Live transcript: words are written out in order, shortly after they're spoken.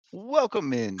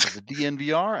Welcome into the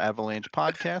DNVR Avalanche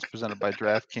podcast presented by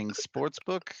DraftKings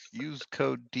Sportsbook. Use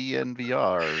code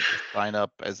DNVR to sign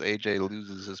up as AJ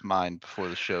loses his mind before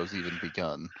the show's even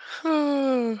begun.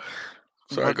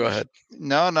 Sorry, go ahead.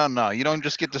 No. You don't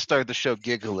just get to start the show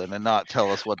giggling and not tell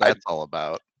us what that's all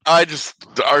about. I just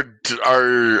our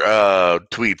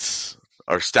tweets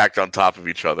are stacked on top of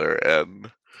each other,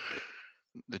 and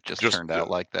It just just turned out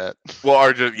like that. well,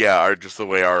 are just the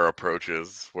way our approach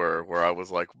is. Where I was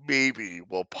like, maybe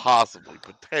we'll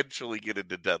potentially get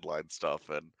into deadline stuff,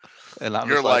 and And I'm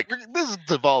you're just like, like, this is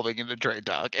devolving into trade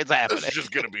talk. It's this happening. is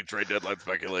just gonna be trade deadline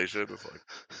speculation. It's like,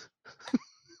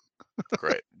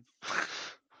 great.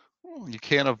 You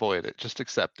can't avoid it. Just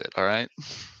accept it. All right.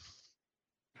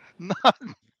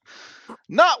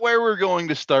 Not where we're going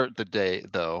to start the day,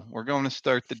 though. We're going to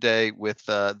start the day with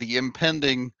the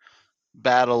impending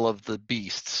battle of the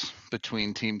beasts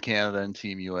between Team Canada and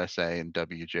Team USA and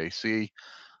WJC.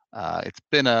 It's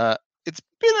been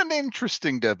an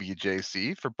interesting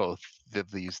WJC for both of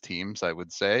these teams, I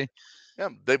would say. Yeah,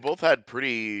 they both had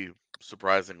pretty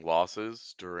surprising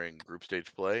losses during group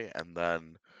stage play, and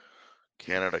then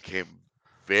Canada came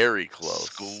very close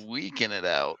Squeaking it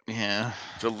out, yeah.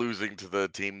 to losing to the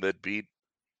team that beat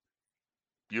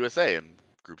USA in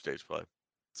group stage play.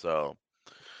 So,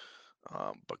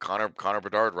 but Connor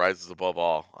Bedard rises above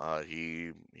all.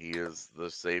 He is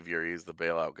the savior. He's the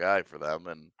bailout guy for them,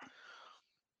 and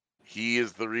he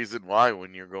is the reason why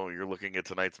when you're looking at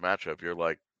tonight's matchup, you're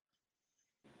like,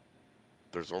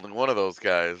 there's only one of those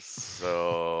guys.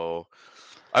 So,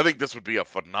 I think this would be a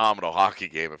phenomenal hockey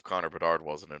game if Connor Bedard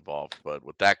wasn't involved. But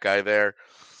with that guy there,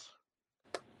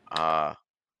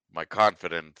 my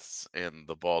confidence in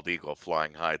the bald eagle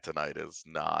flying high tonight is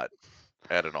not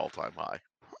at an all-time high.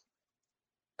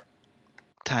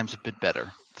 Times have been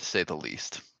better, to say the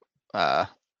least.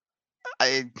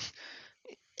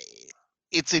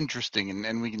 It's interesting,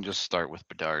 and we can just start with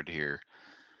Bedard here.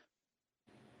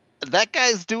 That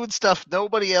guy's doing stuff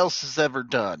nobody else has ever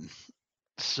done.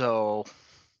 So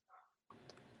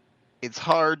it's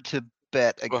hard to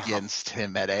bet against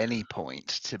him at any point,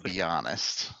 to be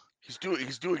honest. He's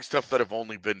doing stuff that have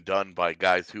only been done by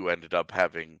guys who ended up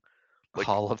having like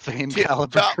Hall of Fame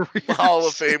caliber careers. Hall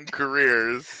of Fame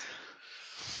careers.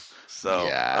 So,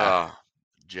 yeah.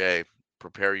 Jay,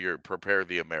 prepare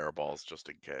the Ameriballs just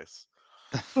in case.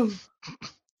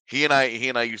 He and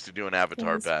I used to do an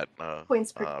Avatar bet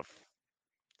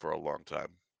for a long time,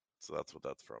 so that's what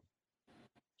that's from.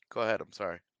 Go ahead. I'm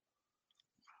sorry.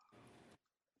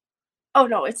 Oh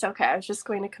no, it's okay. I was just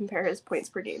going to compare his points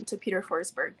per game to Peter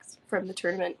Forsberg from the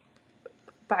tournament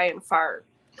by and far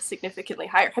significantly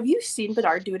higher. Have you seen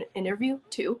Bedard do an interview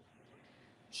too?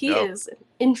 He is an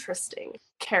interesting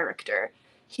character.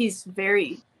 He's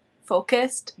very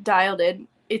focused, dialed in.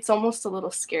 It's almost a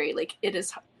little scary. Like it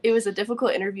was a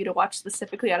difficult interview to watch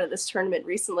specifically out of this tournament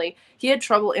recently. He had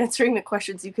trouble answering the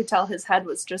questions. You could tell his head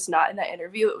was just not in that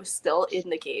interview. It was still in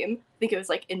the game. I think it was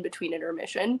like in between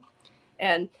intermission.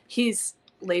 And he's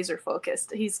laser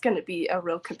focused. He's going to be a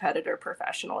real competitor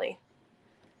professionally.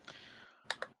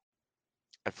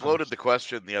 I floated the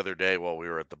question the other day while we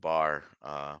were at the bar.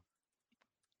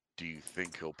 Do you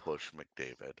think he'll push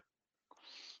McDavid?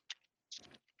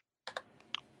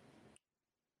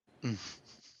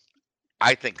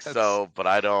 I think so, but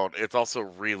I don't. It's also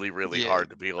really, really hard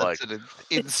to be like, an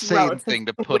insane thing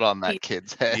to put on that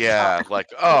kid's head. Yeah, like,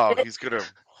 oh, he's gonna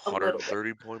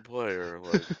 130-point player.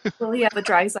 Like, will he have a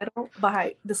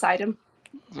Draisaitl beside him?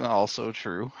 Also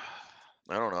true.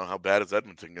 I don't know, how bad is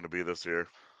Edmonton gonna be this year?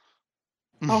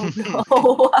 Oh no!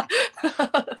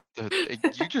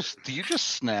 Do you just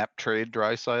snap trade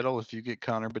Draisaitl if you get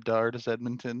Connor Bedard as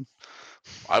Edmonton?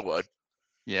 I would.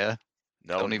 Yeah.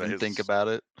 No, don't even think about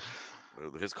it.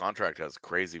 His contract has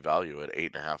crazy value at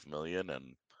 $8.5 million,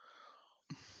 and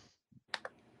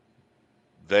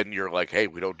then you're like, hey,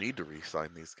 we don't need to re-sign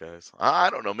these guys.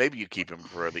 I don't know. Maybe you keep him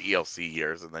for the ELC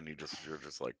years, and then you're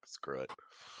just like, screw it.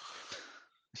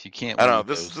 If you can't, I don't know.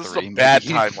 This is a bad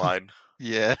timeline.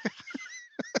 Yeah.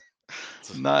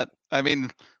 Not. I mean,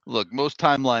 look, most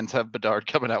timelines have Bedard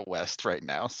coming out west right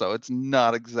now, so it's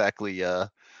not exactly.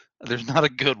 There's not a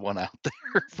good one out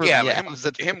there. For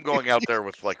him going out there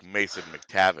with like Mason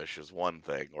McTavish is one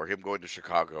thing, or him going to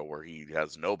Chicago where he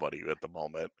has nobody at the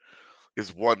moment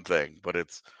is one thing, but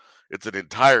it's an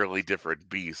entirely different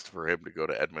beast for him to go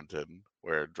to Edmonton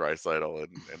where Draisaitl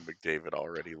and McDavid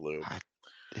already loom.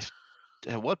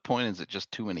 At what point is it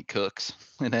just too many cooks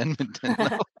in Edmonton?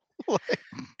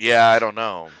 Yeah, I don't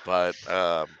know, but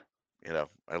at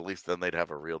least then they'd have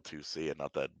a real 2C and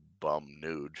not that bum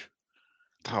Nuge.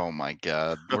 Oh my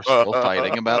God, we're still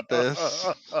fighting about this.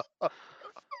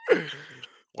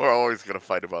 We're always gonna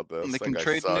fight about They this. That can guy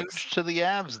trade sucks. Nuge to the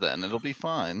Avs then. It'll be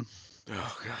fine.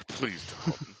 Oh God, please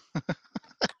don't.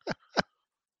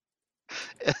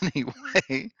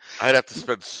 Anyway, I'd have to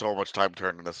spend so much time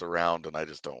turning this around, and I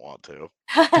just don't want to.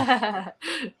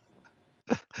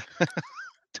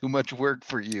 too much work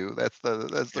for you. That's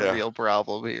the Yeah. real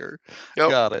problem here. Yep.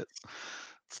 Got it.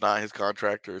 It's not his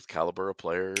contract or his caliber of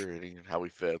player and how he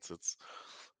fits. It's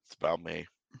about me.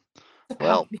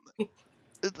 Well,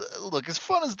 look, as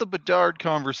fun as the Bedard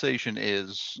conversation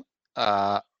is,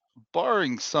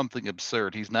 barring something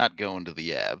absurd, he's not going to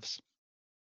the Avs.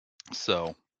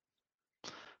 So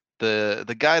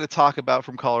the guy to talk about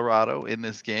from Colorado in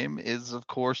this game is, of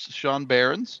course, Sean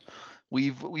Behrens.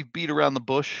 We've beat around the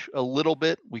bush a little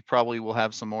bit. We probably will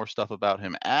have some more stuff about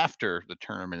him after the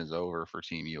tournament is over for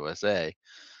Team USA.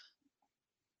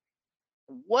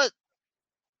 What,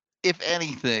 if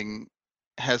anything,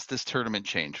 has this tournament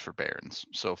changed for Behrens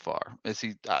so far? Is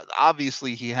he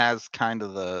obviously he has kind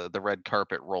of the red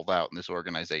carpet rolled out in this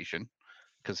organization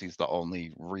because he's the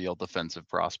only real defensive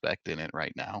prospect in it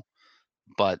right now.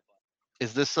 But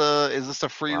is this a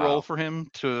free roll Wow. for him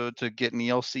to get an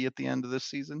ELC at the end of this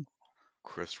season?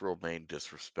 Chris Romaine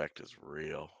disrespect is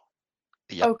real.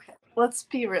 Yep. Okay, let's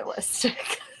be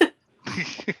realistic.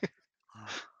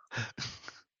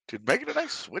 Dude, Megan and I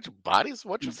switch bodies?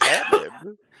 What just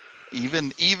happened?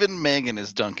 Even Megan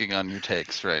is dunking on your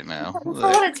takes right now. That's not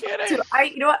Like, what it's to.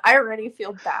 You know what? I already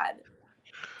feel bad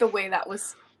the way that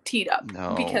was teed up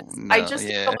because I just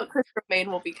don't know what Chris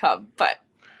Romaine will become, but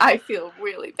I feel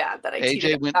really bad that I teed it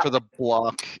AJ up went that for way. the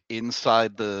block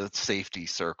inside the safety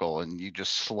circle, and you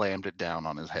just slammed it down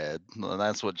on his head.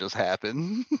 That's what just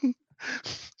happened.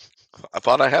 I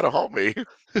thought I had a homie.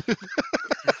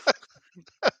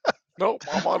 Nope,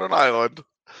 I'm on an island.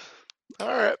 All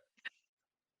right.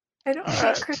 I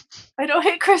don't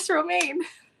hate Chris Romaine.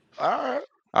 All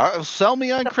right. Sell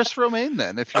me on Chris Romaine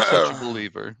then, if you're such a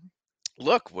believer.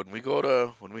 Look, when we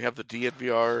have the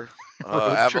DNVR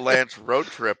Road Avalanche road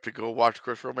trip to go watch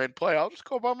Chris Romaine play, I'll just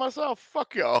go by myself.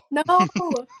 Fuck y'all. No,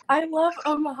 I love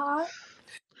Omaha.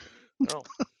 No,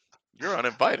 you're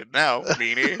uninvited now,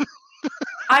 meanie.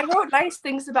 I wrote nice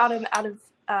things about him out of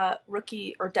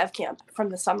rookie or dev camp from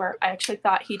the summer. I actually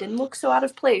thought he didn't look so out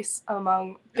of place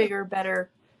among bigger, better,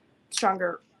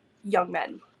 stronger young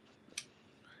men.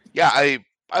 Yeah, I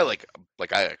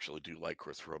actually do like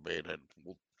Chris Romaine, and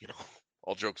we'll,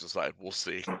 all jokes aside, we'll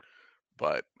see.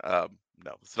 But no,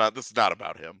 this is not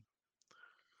about him.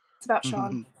 It's about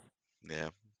Sean. Yeah,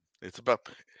 it's about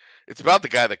the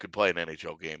guy that could play an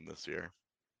NHL game this year.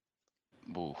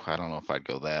 Ooh, I don't know if I'd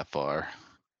go that far.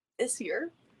 This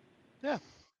year? Yeah.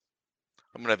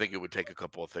 I mean, I think it would take a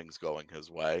couple of things going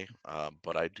his way,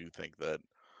 but I do think that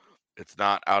it's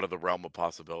not out of the realm of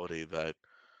possibility that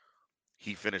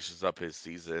he finishes up his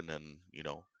season and,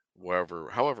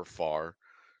 however far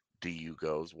DU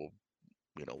goes, will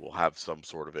have some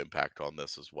sort of impact on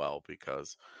this as well,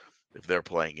 because if they're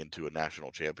playing into a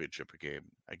national championship game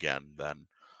again, then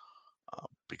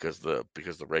because the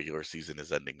regular season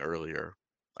is ending earlier,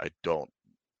 I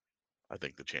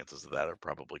think the chances of that are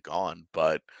probably gone.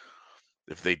 But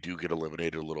if they do get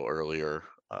eliminated a little earlier,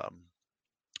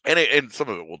 and some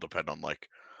of it will depend on like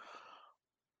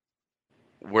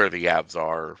where the Avs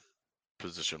are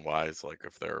position wise. Like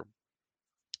if they're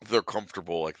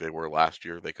comfortable like they were last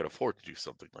year, they could afford to do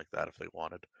something like that if they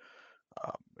wanted.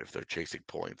 If they're chasing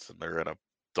points and they're in a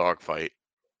dogfight,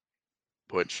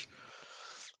 which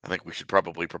I think we should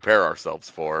probably prepare ourselves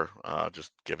for,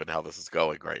 just given how this is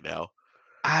going right now.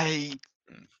 I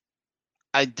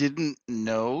didn't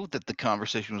know that the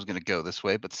conversation was going to go this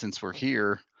way, but since we're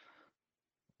here,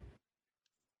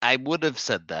 I would have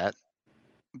said that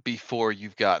before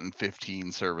you've gotten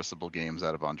 15 serviceable games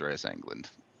out of Andreas Englund.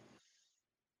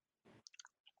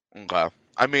 Okay.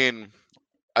 I mean,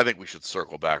 I think we should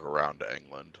circle back around to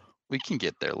England. We can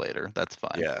get there later. That's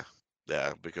fine.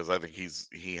 Yeah, because I think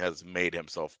he has made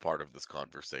himself part of this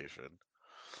conversation.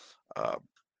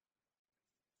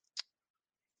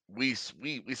 We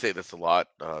say this a lot.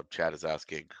 Chad is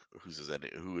asking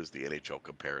who is the NHL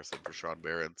comparison for Sean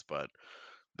Behrens, but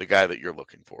the guy that you're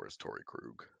looking for is Torrey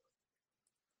Krug.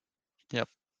 Yep.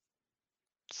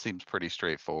 Seems pretty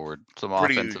straightforward. Some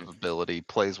Pretty- offensive ability,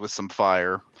 plays with some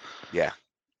fire. Yeah,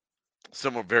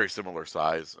 very similar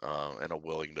size, and a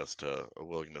willingness to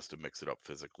mix it up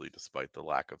physically despite the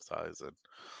lack of size, and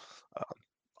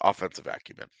offensive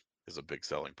acumen is a big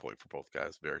selling point for both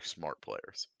guys. Very smart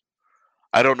players.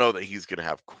 I don't know that he's going to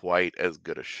have quite as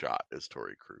good a shot as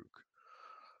Torrey Krug.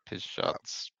 His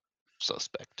shot's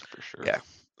suspect for sure. Yeah,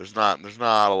 there's not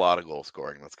a lot of goal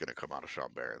scoring that's going to come out of Sean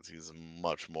Behrens. He's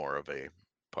much more of a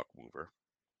puck mover.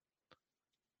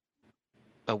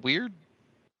 A weird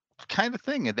kind of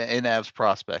thing in Avs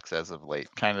prospects as of late.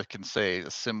 Kind of can say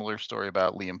a similar story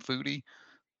about Liam Foudy,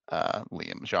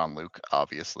 Jean-Luc,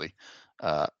 obviously.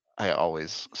 I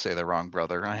always say the wrong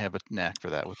brother. I have a knack for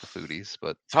that with the Foodies,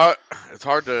 but It's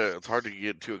hard to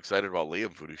get too excited about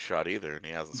Liam Foudy's shot either, and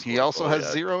he hasn't scored he a also goal has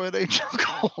yet. 0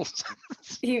 NHL goals.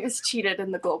 He was cheated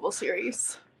in the global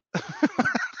series.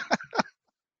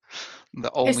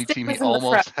 The only stick team was he in the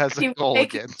almost front. has He a was goal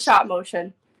making against. shot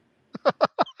motion.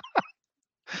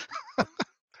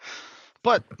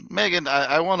 But Megan,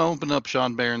 I want to open up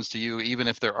Sean Behrens to you, even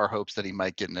if there are hopes that he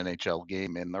might get an NHL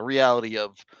game in. The reality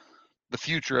of the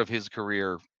future of his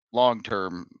career long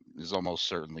term is almost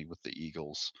certainly with the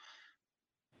Eagles.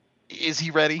 Is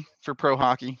he ready for pro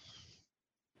hockey?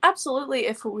 Absolutely,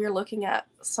 if we're looking at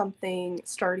something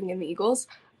starting in the Eagles,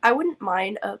 I wouldn't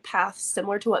mind a path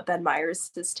similar to what Ben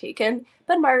Meyers has taken.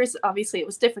 Ben Meyers, obviously, it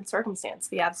was different circumstance.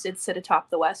 The Avs did sit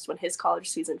atop the West when his college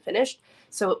season finished,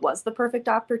 so it was the perfect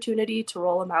opportunity to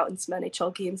roll him out in some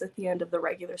NHL games at the end of the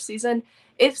regular season.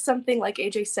 If something like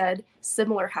AJ said,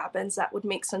 similar happens, that would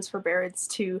make sense for Behrens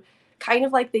to kind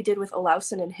of like they did with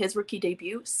Olausson in his rookie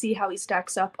debut, see how he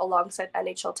stacks up alongside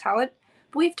NHL talent.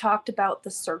 We've talked about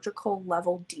the surgical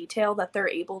level detail that they're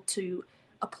able to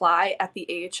apply at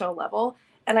the AHL level.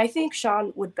 And I think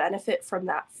Sean would benefit from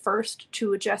that first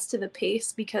to adjust to the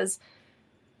pace, because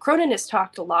Cronin has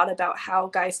talked a lot about how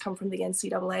guys come from the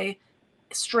NCAA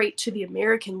straight to the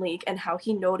American League and how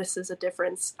he notices a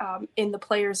difference in the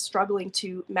players struggling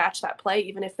to match that play,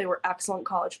 even if they were excellent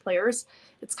college players.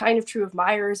 It's kind of true of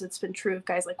Meyers. It's been true of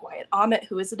guys like Wyatt Ahmet,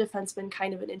 who is a defenseman,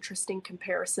 kind of an interesting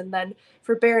comparison. Then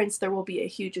for Behrens, there will be a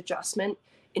huge adjustment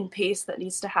in pace that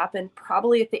needs to happen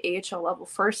probably at the AHL level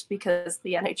first, because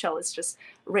the NHL is just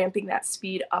ramping that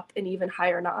speed up an even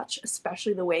higher notch,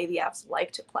 especially the way the Avs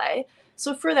like to play.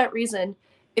 So for that reason,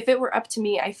 if it were up to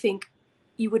me, I think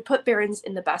you would put Behrens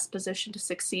in the best position to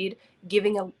succeed,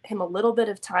 giving him a little bit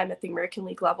of time at the American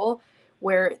League level,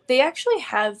 where they actually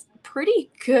have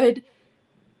pretty good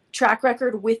track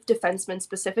record with defensemen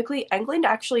specifically. Englund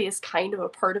actually is kind of a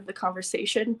part of the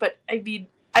conversation, but I mean,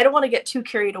 I don't want to get too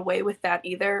carried away with that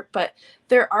either, but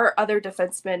there are other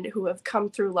defensemen who have come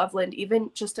through Loveland, even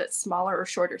just at smaller or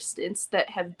shorter stints, that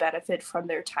have benefited from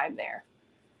their time there.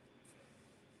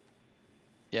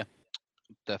 Yeah,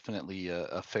 definitely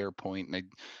a fair point.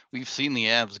 We've seen the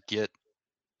Avs get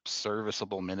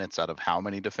serviceable minutes out of how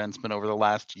many defensemen over the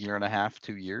last year and a half,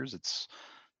 2 years?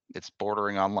 It's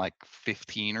bordering on like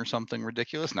 15 or something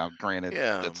ridiculous. Now, granted,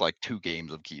 Yeah. it's like 2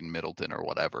 games of Keaton Middleton or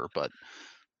whatever, but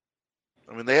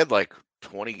I mean, they had like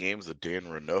 20 games of Dan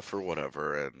Renouf or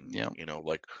whatever, and yeah.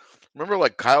 like remember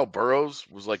like Kyle Burrows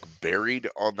was like buried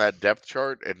on that depth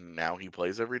chart, and now he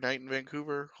plays every night in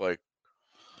Vancouver. Like,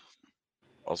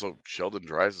 also Sheldon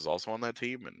Dries is also on that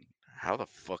team, and how the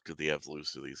fuck did the Avs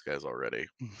lose to these guys already?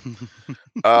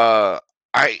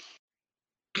 I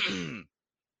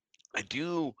I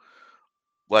do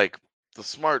like the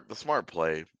smart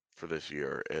play for this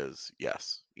year is,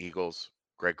 yes, Eagles,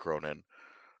 Greg Cronin.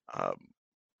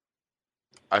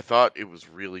 I thought it was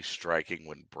really striking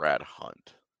when Brad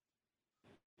Hunt,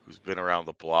 who's been around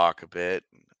the block a bit,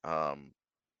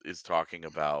 is talking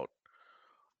about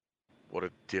what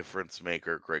a difference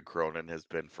maker Greg Cronin has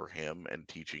been for him and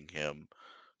teaching him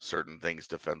certain things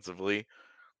defensively.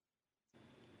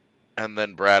 And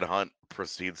then Brad Hunt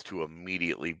proceeds to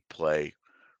immediately play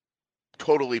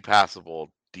totally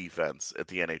passable defense at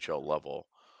the NHL level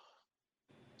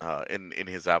in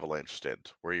his Avalanche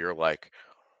stint, where you're like,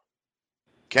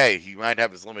 okay, he might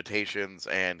have his limitations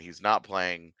and he's not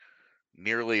playing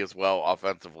nearly as well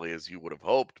offensively as you would have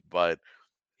hoped, but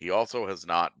he also has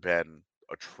not been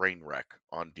a train wreck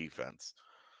on defense,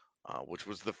 which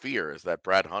was the fear, is that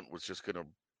Brad Hunt was just going to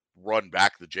run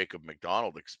back the Jacob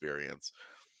McDonald experience,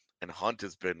 and Hunt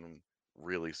has been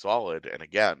really solid. And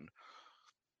again,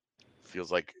 it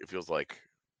feels like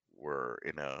we're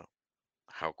in a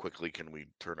how quickly can we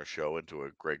turn a show into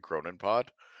a Greg Cronin pod,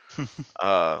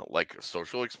 like a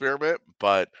social experiment,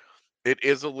 but it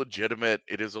is a legitimate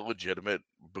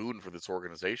boon for this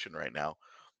organization right now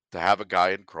to have a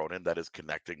guy in Cronin that is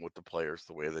connecting with the players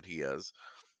the way that he is.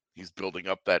 He's building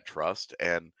up that trust,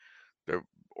 and they're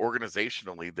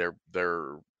organizationally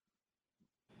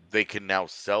they can now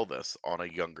sell this on a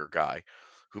younger guy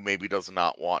who maybe does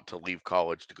not want to leave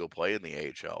college to go play in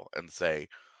the AHL, and say,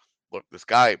 look, this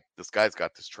guy's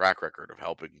got this track record of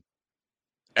helping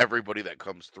everybody that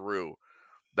comes through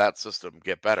that system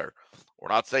get better. We're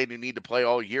not saying you need to play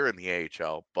all year in the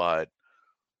AHL, but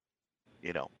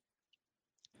you know,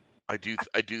 I do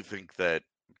think that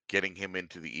getting him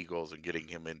into the Eagles and getting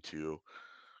him into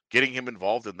getting him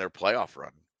involved in their playoff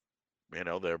run. You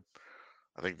know,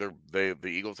 I think the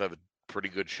Eagles have a pretty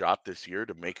good shot this year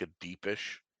to make a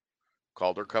deepish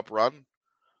Calder Cup run.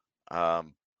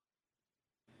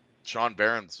 Sean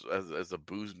Barron's as a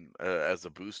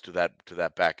boost to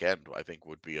that back end, I think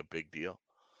would be a big deal.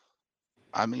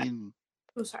 I mean,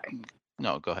 Oh, sorry.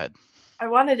 No, go ahead. I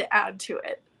wanted to add to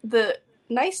it. The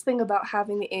nice thing about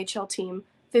having the HL team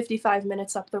 55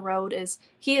 minutes up the road is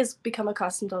he has become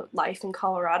accustomed to life in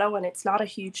Colorado, and it's not a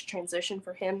huge transition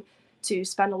for him to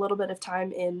spend a little bit of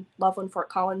time in Loveland, Fort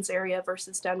Collins area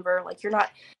versus Denver. Like, you're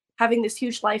not having this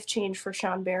huge life change for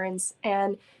Sean Barons.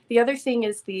 And the other thing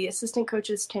is the assistant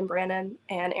coaches, Tim Brannon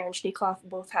and Aaron Schneekloth,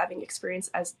 both having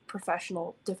experience as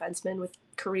professional defensemen with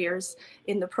careers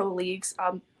in the pro leagues.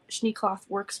 Schneekloth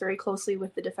works very closely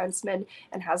with the defensemen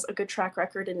and has a good track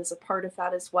record and is a part of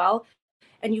that as well.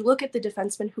 And you look at the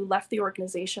defensemen who left the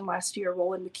organization last year,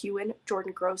 Roland McEwen,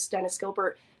 Jordan Gross, Dennis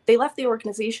Gilbert, they left the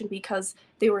organization because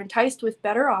they were enticed with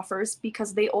better offers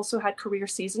because they also had career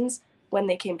seasons when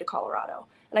they came to Colorado.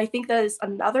 And I think that is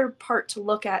another part to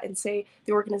look at and say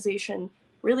the organization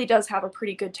really does have a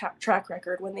pretty good track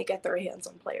record when they get their hands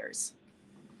on players.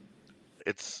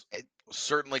 It's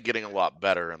certainly getting a lot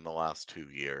better in the last 2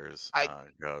 years.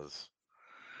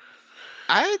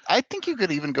 I think you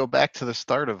could even go back to the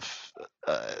start of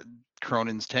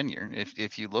Cronin's tenure.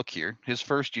 If you look here, his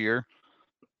first year,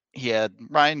 he had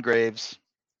Ryan Graves.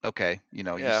 Okay, you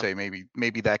say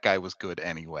maybe that guy was good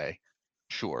anyway.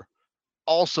 Sure.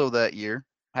 Also that year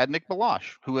had Nick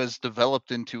Balash, who has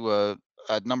developed into a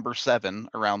number 7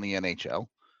 around the NHL.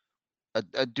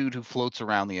 A dude who floats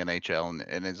around the NHL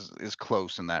and is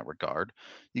close in that regard.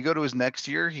 You go to his next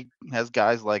year, he has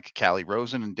guys like Calle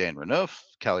Rosen and Dan Renouf.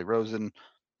 Calle Rosen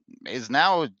is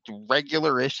now a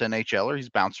regular-ish NHLer. He's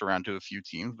bounced around to a few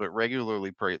teams, but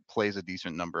regularly plays a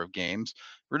decent number of games.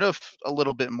 Renouf, a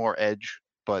little bit more edge,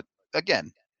 but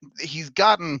again, he's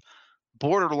gotten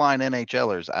borderline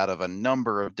NHLers out of a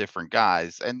number of different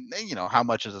guys. And, how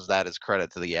much is that is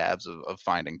credit to the Avs of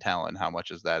finding talent? How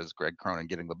much is that is Greg Cronin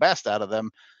getting the best out of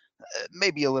them?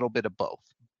 Maybe a little bit of both.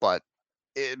 But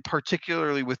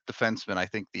particularly with defensemen, I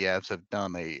think the Avs have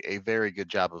done a very good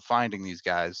job of finding these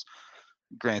guys.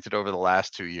 Granted, over the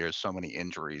last 2 years, so many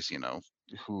injuries,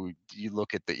 who you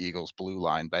look at the Eagles blue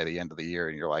line by the end of the year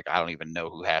and you're like, I don't even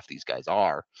know who half these guys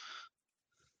are.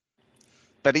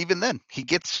 But even then, he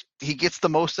gets the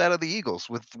most out of the Eagles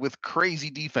with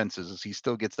crazy defenses. He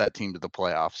still gets that team to the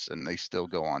playoffs, and they still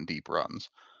go on deep runs.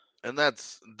 And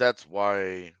that's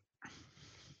why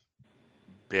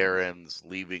Barron's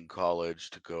leaving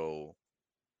college to go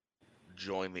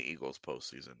join the Eagles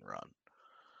postseason run.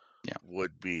 Yeah,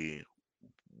 would be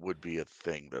a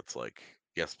thing that's like,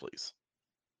 yes, please.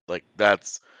 Like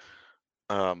that's,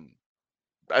 I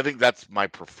think that's my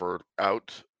preferred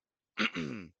out.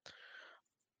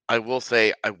 I will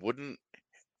say I wouldn't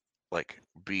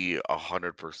be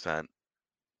 100%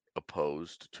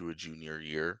 opposed to a junior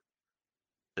year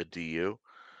at DU.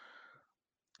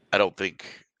 I don't think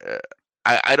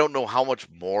I don't know how much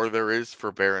more there is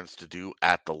for Barons to do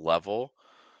at the level.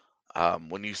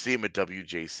 When you see him at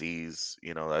WJCs,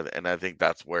 and I think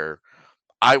that's where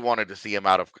I wanted to see him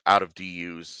out of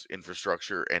DU's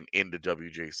infrastructure and into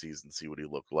WJCs and see what he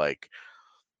looked like.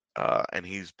 And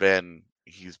he's been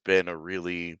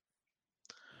really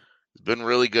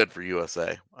good for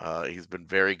USA. He's been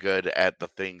very good at the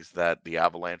things that the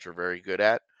Avalanche are very good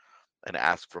at and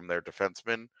ask from their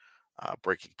defensemen,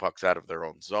 breaking pucks out of their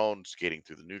own zone, skating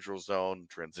through the neutral zone,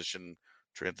 transition.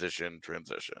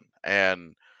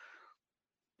 And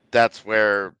that's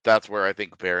where I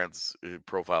think Barron's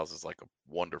profiles is like a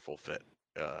wonderful fit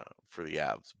for the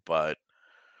Avs. But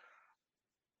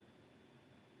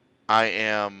I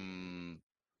am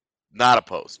not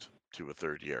opposed to a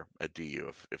third year at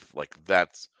DU.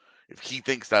 If he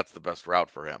thinks that's the best route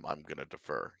for him, I'm gonna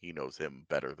defer. He knows him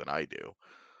better than I do.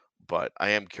 But I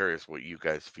am curious what you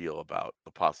guys feel about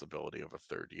the possibility of a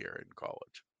third year in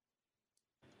college.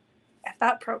 At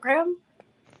that program?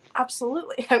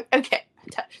 Absolutely. Okay,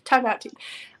 time out, team.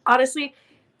 Honestly,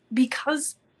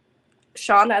 because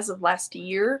Sean, as of last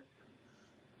year,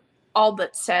 all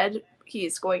but said he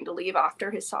is going to leave after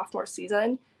his sophomore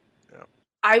season, yeah.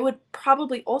 I would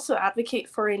probably also advocate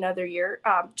for another year,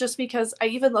 just because I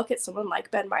even look at someone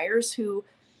like Ben Myers, who,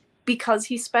 because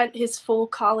he spent his full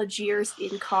college years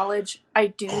in college, I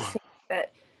do think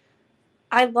that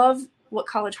I love what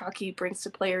college hockey brings to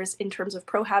players in terms of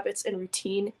pro habits and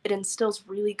routine. It instills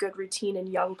really good routine in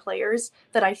young players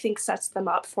that I think sets them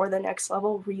up for the next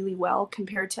level really well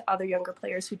compared to other younger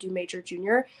players who do major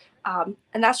junior. And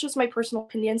that's just my personal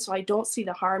opinion. So I don't see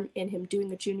the harm in him doing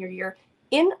the junior year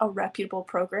in a reputable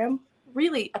program,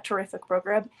 really a terrific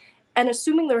program, and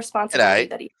assuming the responsibility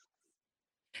that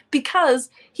because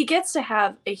he gets to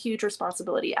have a huge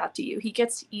responsibility at DU. He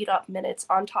gets to eat up minutes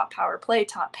on top power play,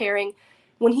 top pairing.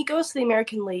 When he goes to the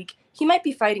American League, he might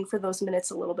be fighting for those minutes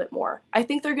a little bit more. I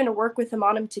think they're going to work with him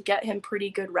on him to get him pretty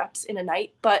good reps in a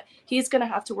night, but he's going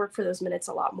to have to work for those minutes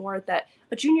a lot more. That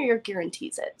a junior year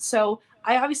guarantees it. So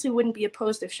I obviously wouldn't be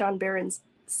opposed if Sean Behrens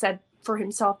said for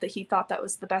himself that he thought that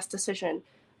was the best decision.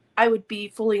 I would be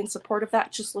fully in support of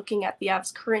that, just looking at the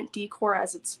Avs' current D core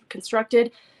as it's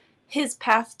constructed. His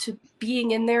path to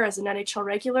being in there as an NHL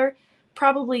regular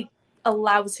probably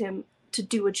allows him to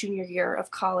do a junior year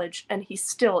of college, and he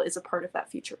still is a part of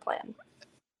that future plan.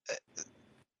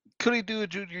 Could he do a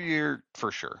junior year?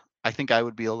 For sure. I think I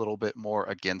would be a little bit more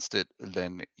against it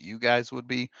than you guys would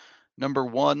be. Number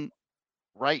one,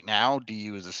 right now,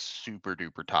 DU is a super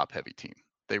duper top heavy team.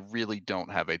 They really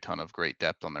don't have a ton of great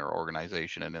depth on their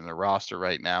organization and in their roster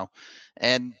right now.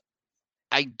 And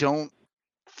I don't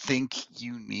think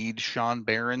you need Sean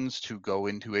Behrens to go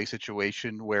into a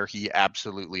situation where he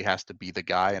absolutely has to be the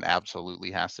guy and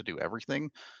absolutely has to do everything.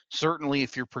 Certainly,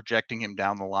 if you're projecting him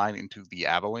down the line into the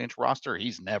Avalanche roster,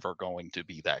 he's never going to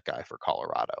be that guy for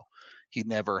Colorado. He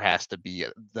never has to be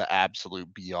the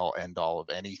absolute be all end all of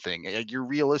anything. You're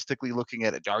realistically looking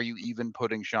at it. Are you even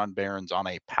putting Sean Behrens on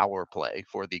a power play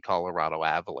for the Colorado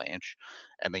Avalanche?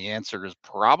 And the answer is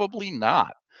probably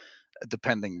not,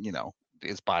 depending,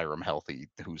 is Byram healthy,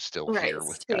 who's still here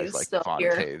with guys like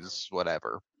Fontaine,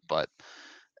 whatever. But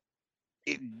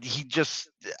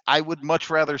I would much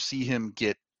rather see him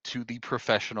get to the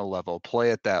professional level,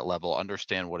 play at that level,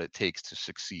 understand what it takes to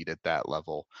succeed at that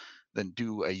level, than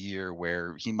do a year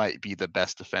where he might be the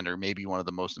best defender, maybe one of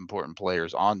the most important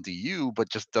players on DU, but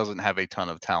just doesn't have a ton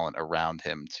of talent around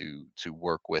him to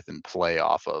work with and play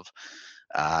off of.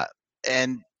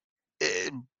 And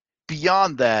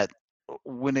beyond that,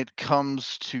 when it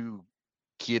comes to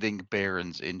getting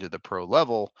Behrens into the pro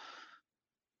level,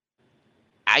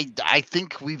 I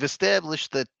think we've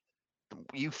established that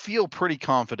you feel pretty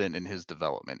confident in his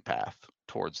development path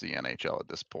towards the NHL at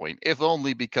this point, if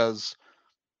only because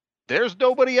there's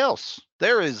nobody else.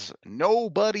 There is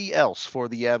nobody else for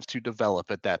the Avs to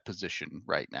develop at that position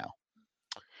right now.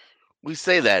 We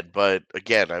say that, but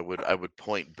again, I would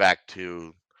point back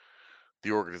to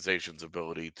the organization's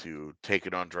ability to take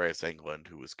an Andreas Englund,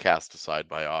 who was cast aside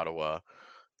by Ottawa,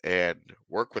 and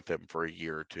work with him for a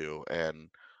year or two. And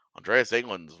Andreas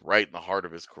Englund's right in the heart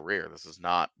of his career. This is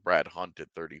not Brad Hunt at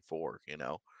 34,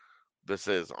 This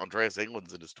is Andreas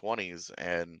Englund's in his 20s,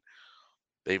 and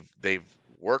they've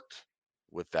worked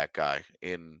with that guy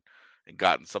and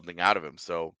gotten something out of him.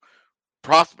 So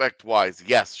prospect wise,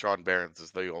 yes, Sean Behrens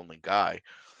is the only guy,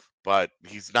 but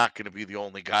he's not going to be the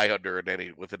only guy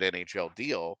with an NHL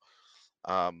deal.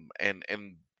 And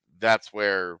that's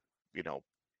where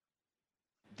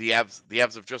the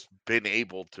Avs have just been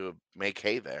able to make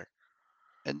hay there.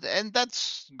 And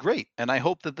that's great. And I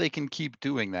hope that they can keep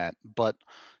doing that, but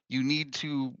you need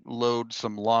to load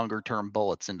some longer term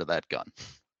bullets into that gun.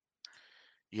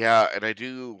 Yeah, and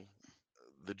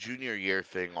the junior year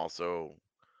thing also.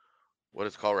 What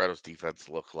does Colorado's defense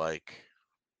look like?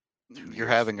 You're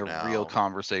having a real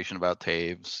conversation about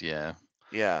Taves, yeah.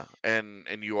 Yeah, and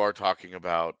you are talking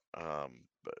about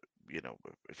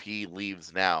if he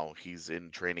leaves now, he's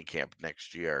in training camp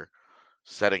next year,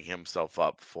 setting himself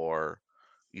up for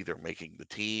either making the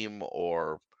team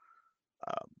or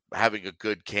having a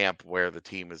good camp where the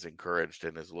team is encouraged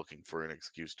and is looking for an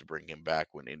excuse to bring him back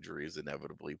when injuries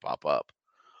inevitably pop up.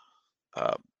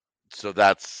 So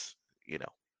that's,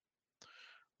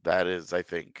 that is, I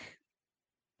think,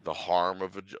 the harm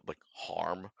of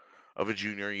a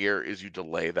junior year is you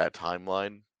delay that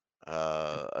timeline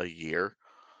a year.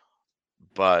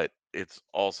 But it's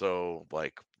also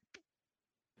like,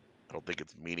 I don't think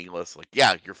it's meaningless. Like,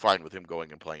 yeah, you're fine with him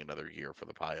going and playing another year for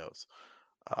the Pios.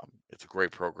 It's a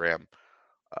great program.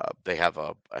 They have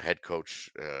a head coach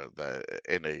that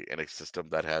in a system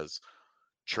that has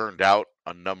churned out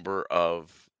a number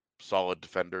of solid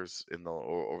defenders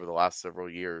over the last several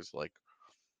years. Like,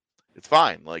 it's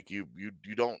fine. Like, you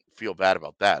don't feel bad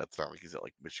about that. It's not like he's at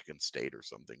like Michigan State or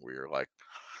something where you're like,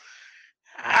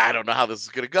 I don't know how this is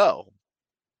gonna go.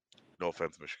 No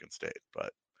offense, Michigan State,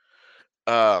 but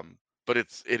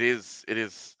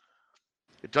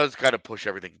it does kind of push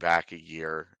everything back a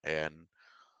year, and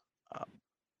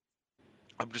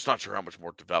I'm just not sure how much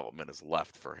more development is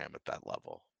left for him at that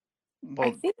level. Well,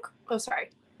 I think. Oh, sorry.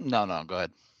 No, go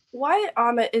ahead. Wyatt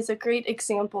Ahmet is a great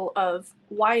example of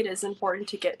why it is important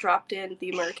to get dropped in the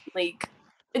American League.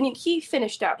 I mean, he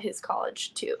finished out his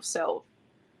college too, so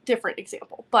different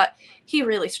example, but he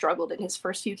really struggled in his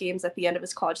first few games at the end of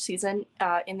his college season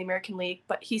in the American League.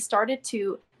 But he started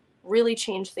to really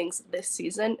change things this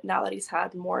season now that he's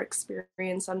had more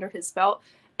experience under his belt.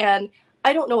 And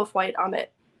I don't know if Wyatt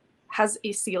Emmett has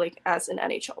a ceiling as an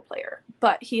NHL player,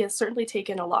 but he has certainly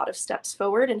taken a lot of steps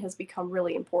forward and has become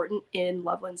really important in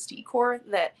Loveland's D-core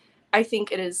that I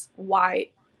think it is why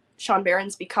Sean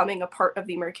Barron's becoming a part of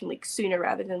the American League sooner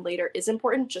rather than later is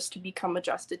important, just to become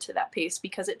adjusted to that pace,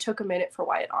 because it took a minute for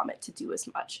Wyatt Emmett to do as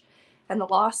much. And the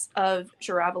loss of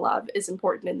Zhuravlov is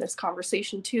important in this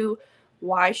conversation too,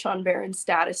 why Sean Barron's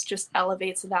status just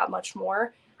elevates that much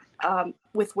more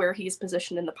with where he's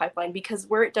positioned in the pipeline, because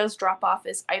where it does drop off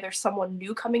is either someone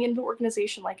new coming into the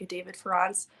organization like a David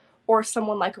Ferrance or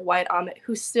someone like a Wyatt Emmett,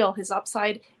 who still, his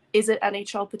upside is at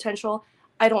NHL potential.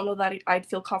 I don't know that I'd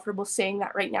feel comfortable saying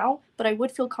that right now, but I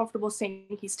would feel comfortable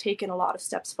saying he's taken a lot of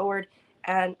steps forward,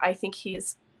 and I think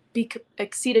he's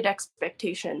exceeded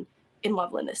expectation in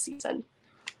Loveland this season.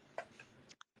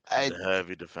 The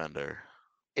heavy defender.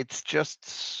 It's just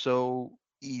so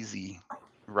easy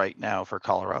right now for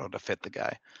Colorado to fit the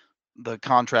guy. The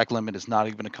contract limit is not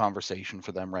even a conversation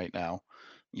for them right now.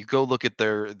 You go look at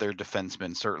their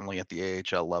defensemen, certainly at the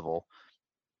AHL level.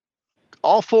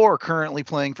 All four currently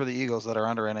playing for the Eagles that are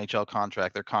under NHL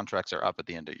contract, their contracts are up at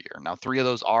the end of the year. Now, 3 of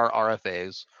those are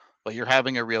RFAs, but you're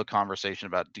having a real conversation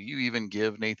about, do you even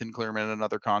give Nathan Clearman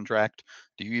another contract?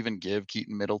 Do you even give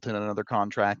Keaton Middleton another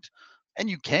contract? And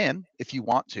you can if you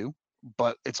want to,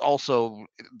 but it's also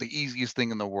the easiest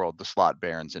thing in the world to slot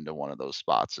Barons into one of those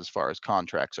spots as far as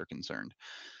contracts are concerned.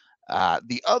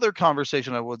 The other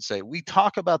conversation I would say, we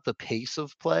talk about the pace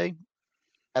of play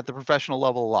at the professional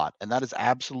level a lot, and that is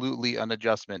absolutely an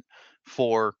adjustment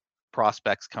for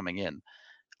prospects coming in.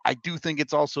 I do think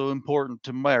it's also important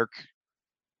to mark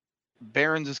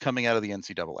Barons is coming out of the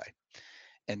NCAA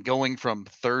and going from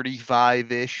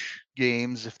 35-ish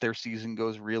games, if their season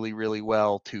goes really, really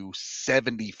well, to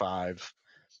 75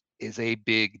 is a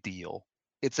big deal.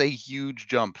 It's a huge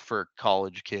jump for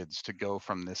college kids to go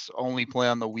from this only play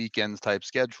on the weekends type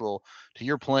schedule to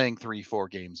you're playing 3-4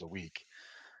 games a week.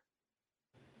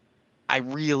 I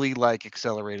really like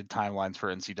accelerated timelines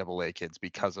for NCAA kids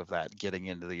because of that, getting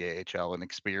into the AHL and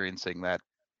experiencing that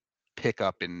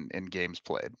pickup in games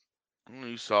played.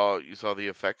 You saw the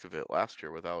effect of it last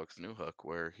year with Alex Newhook,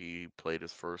 where he played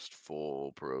his first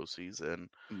full pro season.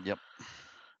 Yep.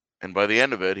 And by the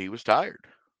end of it, he was tired.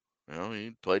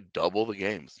 He played double the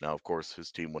games. Now, of course,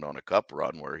 his team went on a cup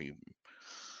run where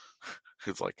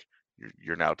it's like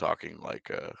you're now talking like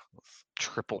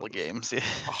triple the games,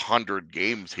 100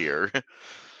 games here.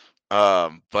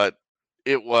 But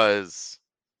it was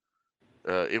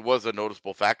a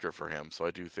noticeable factor for him. So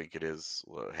I do think it is.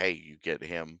 Hey, you get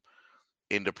him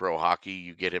into pro hockey,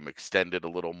 you get him extended a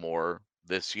little more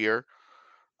this year,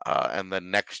 and then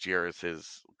next year is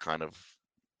his kind of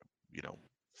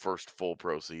first full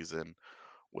pro season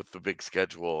with the big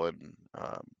schedule and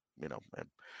and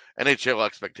NHL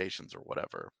expectations or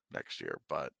whatever next year.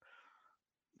 But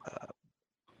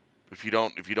if you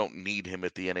don't need him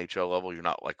at the NHL level, you're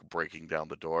not like breaking down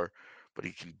the door, but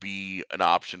he can be an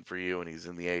option for you, and he's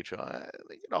in the AHL. I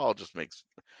think it all just makes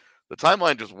the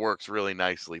timeline just works really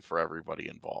nicely for everybody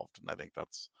involved, and I think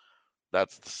that's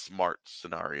the smart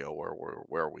scenario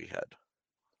where we head.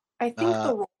 I think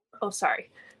the role. Oh, sorry.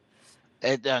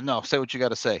 No, say what you got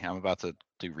to say. I'm about to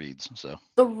do reads. So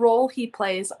the role he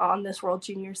plays on this World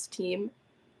Juniors team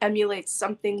emulates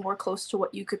something more close to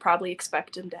what you could probably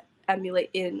expect him to emulate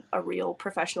in a real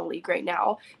professional league right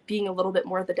now, being a little bit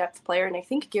more of the depth player. And I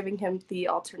think giving him the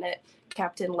alternate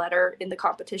captain letter in the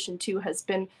competition too has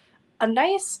been a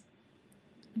nice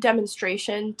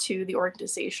demonstration to the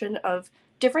organization of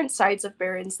different sides of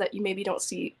Barons that you maybe don't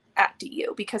see at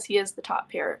DU, because he is the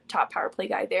top power play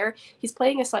guy there. He's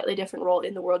playing a slightly different role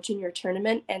in the World Junior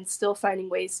Tournament and still finding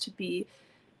ways to be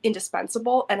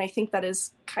indispensable. And I think that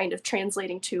is kind of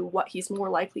translating to what he's more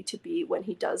likely to be when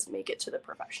he does make it to the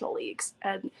professional leagues.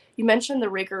 And you mentioned the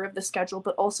rigor of the schedule,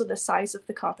 but also the size of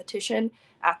the competition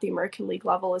at the American League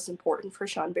level is important for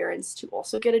Sean Barons to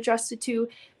also get adjusted to,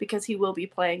 because he will be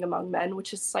playing among men,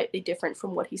 which is slightly different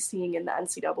from what he's seeing in the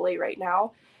NCAA right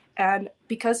now. And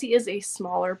because he is a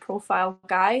smaller profile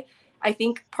guy, I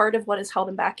think part of what has held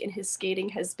him back in his skating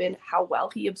has been how well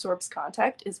he absorbs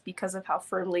contact, is because of how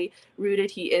firmly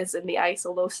rooted he is in the ice, a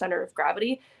low center of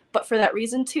gravity. But for that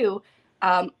reason too,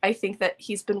 I think that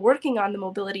he's been working on the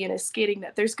mobility in his skating,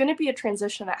 that there's going to be a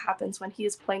transition that happens when he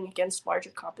is playing against larger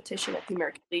competition at the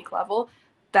American League level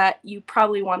that you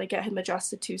probably want to get him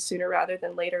adjusted to sooner rather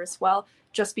than later as well,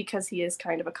 just because he is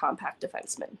kind of a compact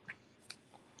defenseman.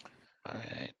 All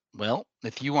right. Well,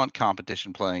 if you want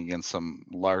competition playing against some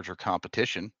larger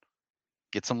competition,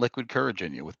 get some liquid courage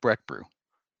in you with Breck Brew,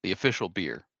 the official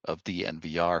beer of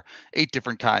DNVR. 8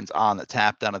 different kinds on the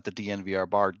tap down at the DNVR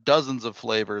bar, dozens of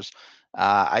flavors.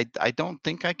 I don't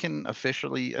think I can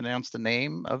officially announce the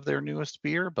name of their newest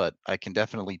beer, but I can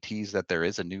definitely tease that there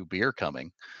is a new beer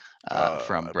coming from I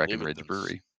believe it's Breckenridge in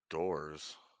Brewery.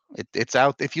 stores. It's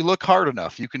out. If you look hard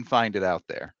enough, you can find it out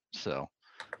there. So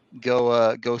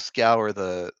go scour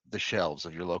the shelves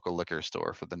of your local liquor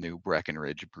store for the new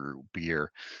Breckenridge Brew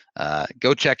beer.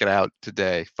 Go check it out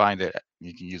today. Find it.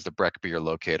 You can use the Breck Beer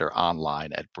locator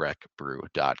online at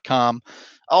breckbrew.com.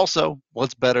 Also,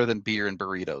 what's better than beer and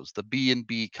burritos? The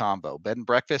B&B combo. Bed and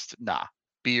breakfast? Nah.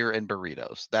 Beer and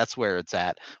burritos. That's where it's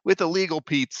at. With Illegal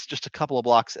Pete's, just a couple of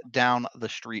blocks down the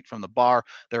street from the bar.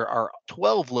 There are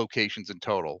 12 locations in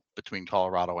total between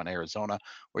Colorado and Arizona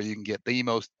where you can get the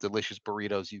most delicious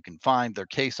burritos you can find. Their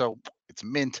queso, it's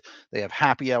mint. They have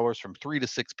happy hours from 3 to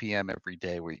 6 p.m. every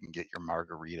day where you can get your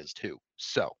margaritas too.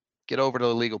 So get over to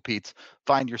Illegal Pete's,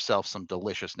 find yourself some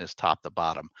deliciousness top to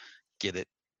bottom. Get it,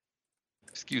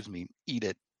 eat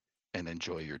it, and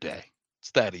enjoy your day.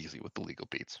 It's that easy with Illegal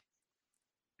Pete's.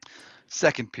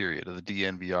 Second period of the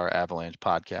DNVR Avalanche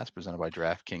podcast presented by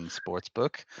DraftKings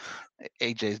Sportsbook.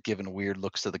 AJ's giving weird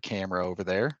looks to the camera over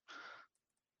there.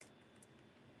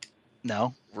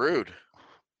 No? Rude.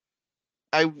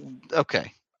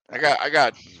 Okay. I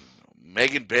got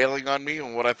Megan bailing on me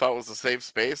on what I thought was a safe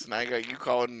space, and I got you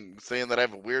saying that I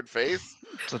have a weird face.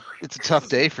 It's a tough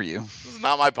day for you. This is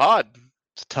not my pod.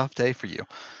 It's a tough day for you.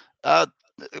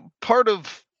 Part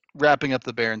of wrapping up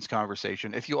the Barons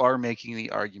conversation, if you are making the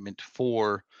argument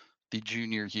for the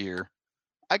junior year,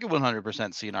 I could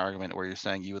 100% see an argument where you're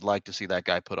saying you would like to see that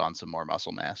guy put on some more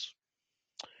muscle mass.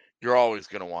 You're always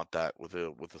going to want that with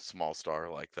a small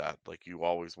star like that. Like, you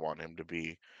always want him to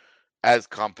be as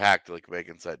compact, like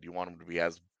Megan said. You want him to be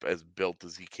as built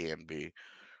as he can be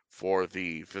for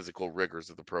the physical rigors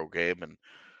of the pro game, and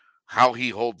how he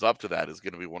holds up to that is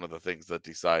going to be one of the things that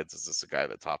decides, is this a guy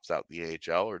that tops out the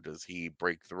AHL, or does he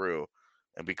break through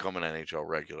and become an NHL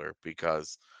regular?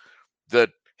 Because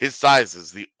his size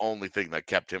is the only thing that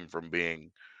kept him from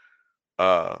being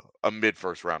a mid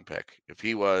first round pick. If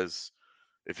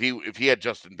he had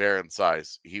Justin Barron's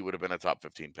size, he would have been a top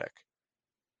 15 pick.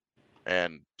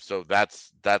 And so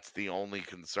that's the only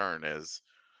concern is,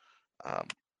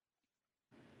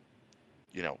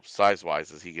 size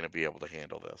wise, is he going to be able to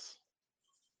handle this?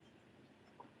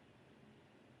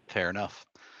 Fair enough.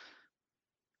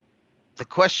 The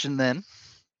question then,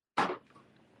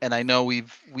 and I know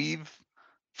we've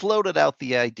floated out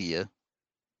the idea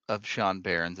of Sean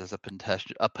Barons as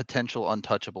a potential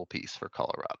untouchable piece for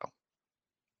Colorado.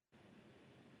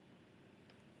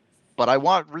 But I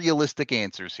want realistic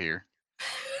answers here.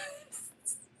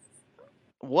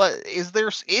 What is there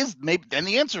is maybe, and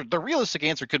the realistic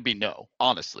answer could be no.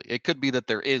 Honestly, it could be that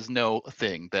there is no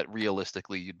thing that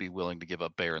realistically you'd be willing to give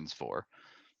up Barons for,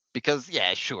 because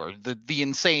yeah, sure, the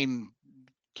insane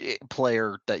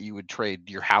player that you would trade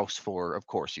your house for, of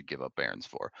course you'd give up Barons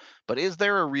for. But is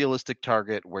there a realistic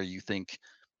target where you think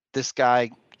this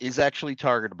guy is actually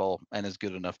targetable and is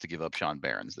good enough to give up Sean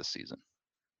Barons this season?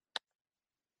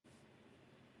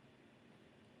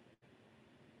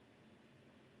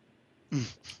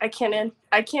 I can't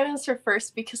answer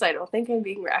first because I don't think I'm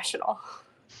being rational.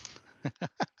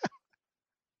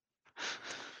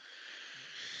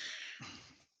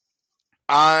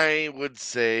 I would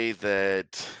say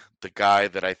that the guy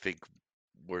that I think,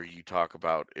 where you talk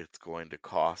about it's going to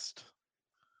cost,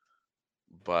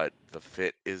 but the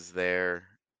fit is there,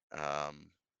 and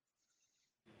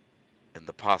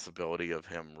the possibility of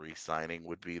him re-signing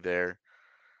would be there.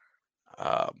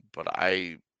 But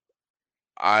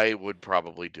I would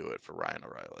probably do it for Ryan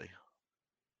O'Reilly.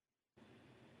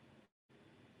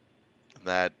 And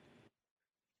that,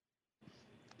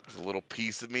 there's a little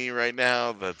piece of me right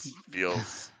now that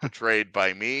feels betrayed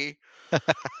by me.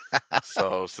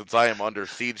 So since I am under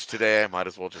siege today, I might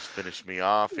as well just finish me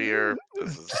off here.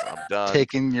 I'm done.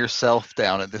 Taking yourself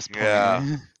down at this point.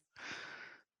 Yeah.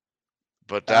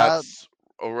 But that's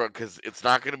because it's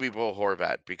not going to be Bo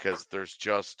Horvat, because there's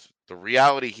just the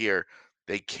reality here.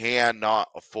 They cannot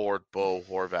afford Bo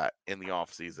Horvat in the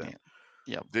offseason.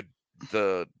 Yeah.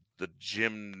 The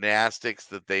gymnastics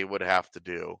that they would have to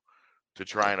do to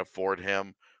try and afford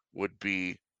him would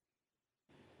be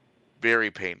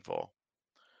very painful.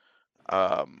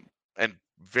 And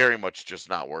very much just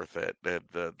not worth it.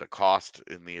 The cost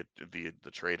in the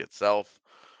trade itself,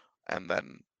 and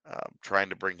then trying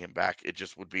to bring him back, it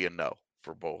just would be a no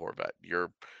for Bo Horvat.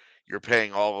 You're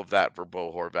paying all of that for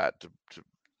Bo Horvat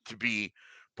to be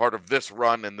part of this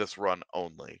run and this run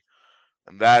only,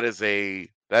 and that is a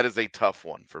tough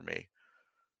one for me.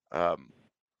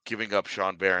 Giving up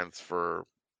Sean Behrens for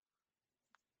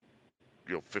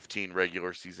 15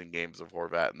 regular season games of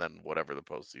Horvat and then whatever the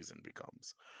postseason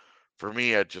becomes. For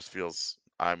me, it just feels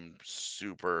I'm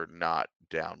super not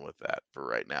down with that for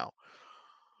right now.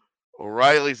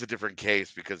 O'Reilly's a different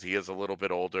case because he is a little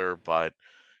bit older, but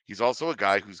he's also a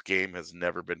guy whose game has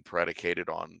never been predicated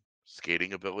on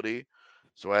skating ability.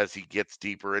 So as he gets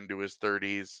deeper into his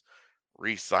 30s,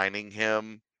 re-signing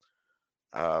him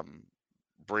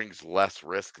brings less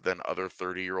risk than other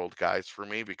 30-year-old guys for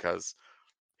me because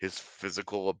his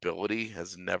physical ability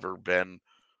has never been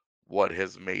what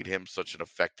has made him such an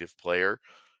effective player.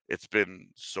 It's been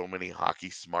so many hockey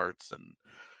smarts, and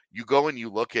you go and you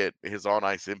look at his on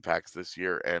ice impacts this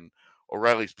year, and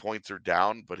O'Reilly's points are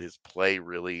down, but his play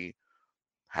really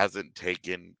hasn't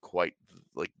taken quite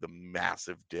like the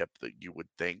massive dip that you would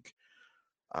think,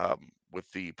 with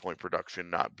the point production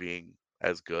not being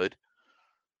as good.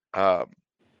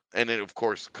 And then of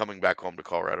course coming back home to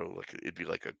Colorado, like it'd be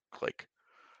like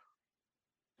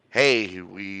hey,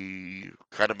 we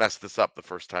kind of messed this up the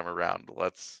first time around.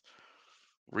 Let's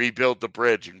rebuild the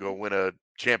bridge and go win a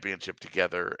championship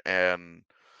together. And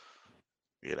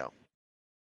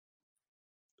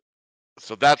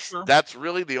so that's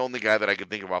really the only guy that I could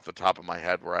think of off the top of my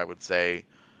head where I would say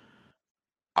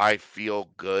I feel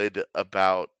good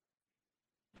about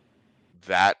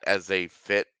that as a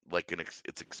fit. Like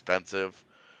it's expensive,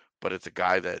 but it's a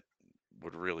guy that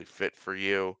would really fit for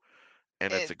you,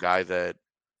 and it's a guy that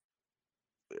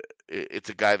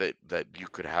you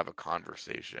could have a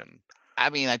conversation. I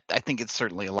mean, I think it's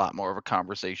certainly a lot more of a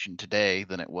conversation today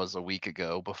than it was a week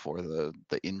ago before the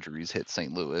injuries hit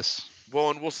St. Louis. Well,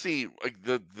 and we'll see. Like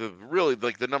the really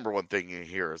like the number one thing in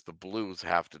here is the Blues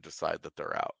have to decide that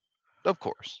they're out. Of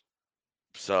course.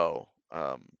 So,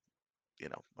 I'm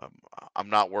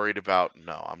not worried about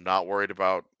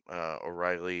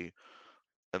O'Reilly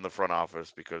in the front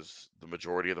office because the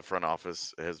majority of the front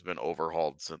office has been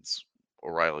overhauled since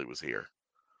O'Reilly was here.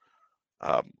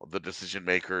 The decision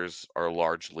makers are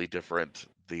largely different.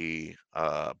 It's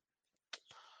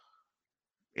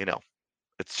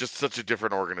just such a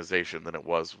different organization than it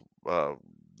was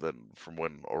than from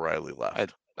when O'Reilly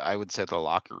left. I would say the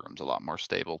locker room's a lot more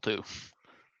stable too.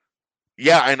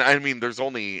 Yeah, and I mean,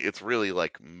 it's really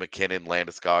like McKinnon,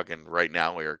 Landeskog, and right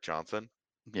now Erik Johnson.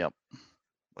 Yep.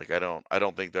 Like I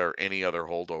don't think there are any other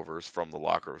holdovers from the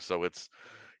locker room. So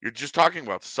you're just talking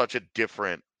about such a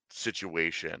different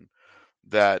situation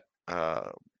that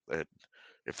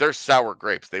if there's sour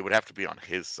grapes, they would have to be on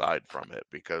his side from it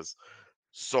because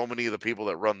so many of the people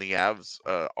that run the Avs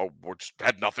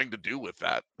had nothing to do with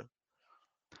that.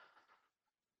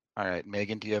 All right,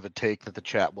 Megan, do you have a take that the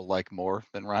chat will like more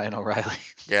than Ryan O'Reilly?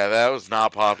 Yeah, that was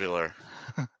not popular.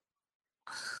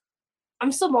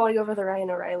 I'm still mulling over the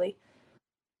Ryan O'Reilly.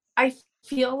 I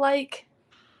feel like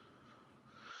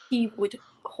he would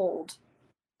hold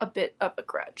a bit of a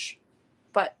grudge,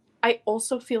 but I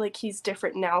also feel like he's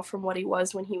different now from what he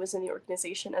was when he was in the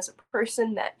organization as a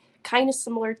person, that kind of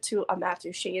similar to a Matt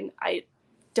Duchene. I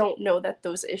don't know that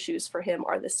those issues for him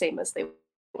are the same as they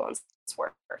once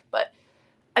were, but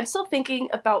I'm still thinking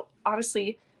about,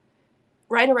 honestly,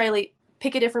 Ryan O'Reilly,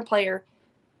 pick a different player.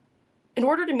 In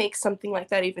order to make something like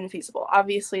that even feasible,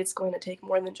 obviously it's going to take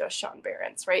more than just Sean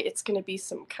Behrens, right? It's going to be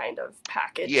some kind of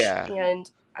package. Yeah,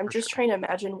 and I'm just trying to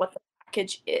imagine what the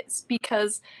package is,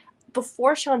 because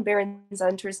before Sean Behrens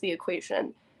enters the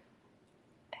equation,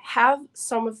 have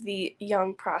some of the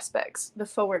young prospects, the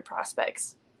forward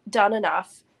prospects, done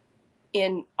enough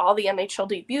in all the NHL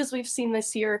debuts we've seen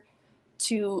this year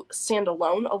to stand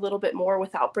alone a little bit more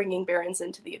without bringing Behrens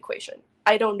into the equation?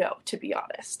 I don't know, to be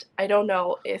honest. I don't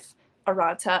know if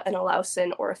Aranta and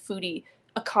Alausen or a Foudy,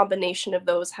 a combination of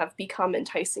those, have become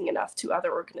enticing enough to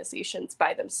other organizations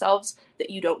by themselves that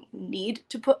you don't need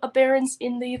to put a Behrens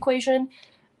in the equation.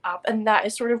 And that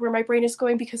is sort of where my brain is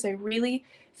going, because I really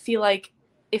feel like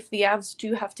if the Avs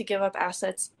do have to give up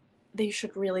assets, they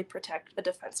should really protect a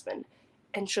defenseman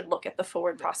and should look at the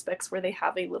forward prospects where they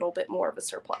have a little bit more of a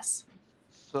surplus.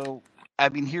 So, I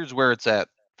mean, here's where it's at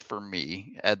for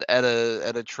me at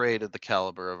a trade of the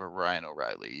caliber of a Ryan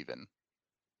O'Reilly. Even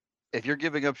if you're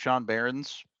giving up Sean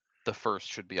Behrens, the first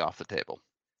should be off the table.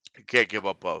 You can't give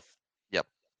up both. Yep.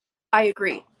 I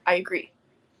agree.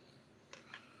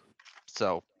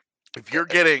 So if you're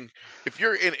in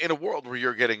a world where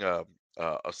you're getting a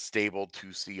stable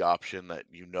 2C option that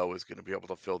is going to be able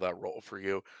to fill that role for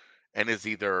you and is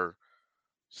either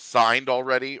signed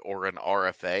already or an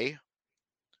RFA,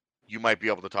 you might be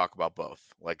able to talk about both.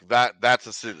 Like that's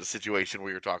a situation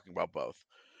where you're talking about both.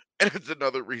 And it's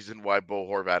another reason why Bo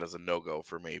Horvat is a no-go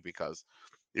for me, because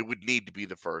it would need to be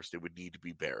the first. It would need to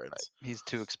be Barons. He's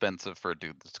too expensive for a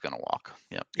dude that's gonna walk.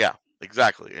 Yep. Yeah,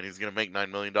 exactly. And he's going to make $9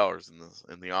 million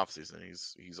in the offseason.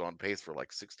 He's on pace for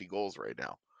like 60 goals right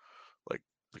now. Like,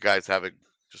 the guy's having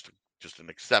just an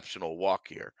exceptional walk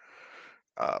here.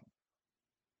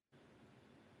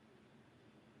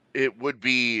 It would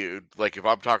be like, if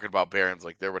I'm talking about Barons,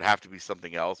 like there would have to be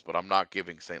something else, but I'm not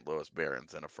giving St. Louis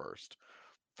Barons in a first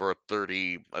for a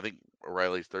 30. I think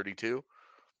O'Reilly's 32,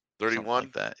 Something 31.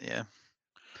 like that. Yeah.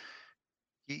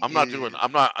 I'm not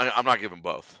giving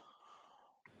both.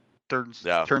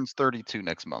 Yeah. Turns 32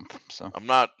 next month. So I'm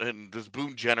not, and this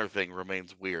Boone Jenner thing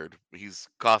remains weird. He's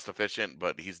cost efficient,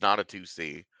 but he's not a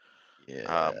 2C.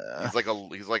 yeah. He's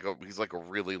like a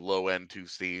really low end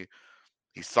 2C.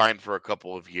 He's signed for a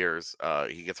couple of years.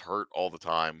 He gets hurt all the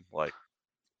time. Like,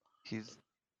 He's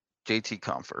JT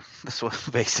Compher. This one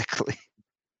basically.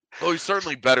 oh, he's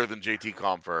certainly better than JT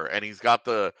Compher, and he's got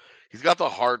the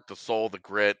heart, the soul, the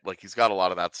grit. Like, he's got a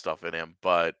lot of that stuff in him.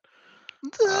 But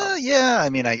Yeah, I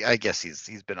mean, I guess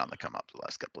he's been on the come up the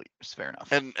last couple of years. Fair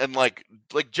enough. and like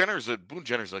Boone Jenner's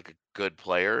like a good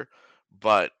player,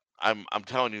 but I'm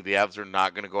telling you, the Avs are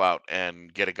not going to go out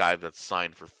and get a guy that's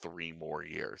signed for 3 more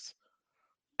years.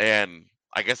 And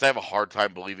I guess I have a hard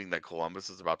time believing that Columbus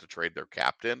is about to trade their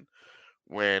captain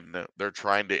when they're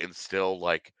trying to instill,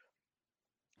 like,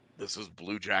 this is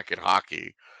Blue Jacket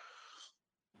hockey.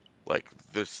 Like,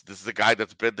 this is a guy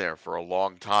that's been there for a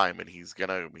long time, and he's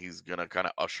gonna kind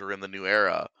of usher in the new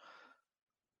era.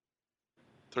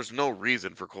 There's no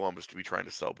reason for Columbus to be trying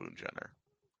to sell Boone Jenner.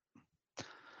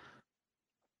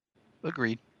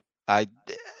 Agreed.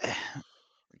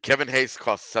 Kevin Hayes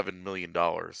costs $7 million,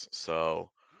 so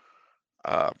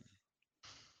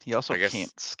he also I guess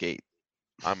can't skate.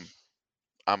 I'm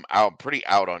pretty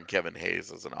out on Kevin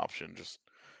Hayes as an option. Just,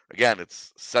 again,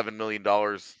 it's $7 million,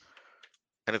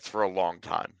 and it's for a long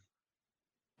time.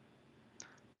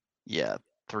 Yeah,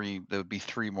 there would be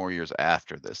 3 more years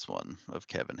after this one of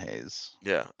Kevin Hayes.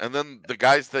 Yeah, and then the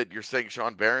guys that you're saying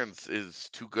Sean Barons is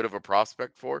too good of a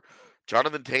prospect for,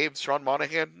 Jonathan Taves, Sean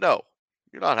Monahan, no.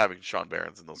 You're not having Sean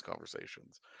Barons in those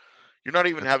conversations. You're not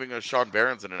even having a Sean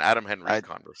Barons and an Adam Henrique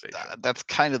conversation. That's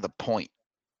kind of the point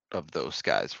of those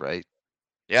guys, right?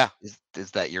 Yeah.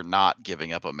 Is that you're not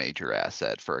giving up a major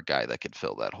asset for a guy that could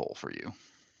fill that hole for you.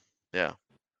 Yeah.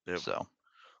 Yep. So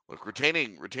look,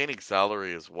 retaining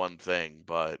salary is one thing,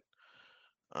 but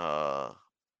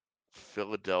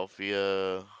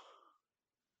Philadelphia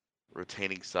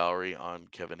retaining salary on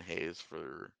Kevin Hayes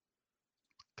for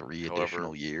 3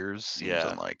 additional years seems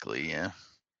unlikely. Yeah.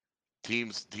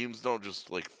 Teams don't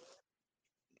just, like,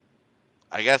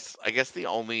 I guess the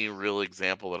only real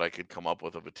example that I could come up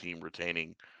with of a team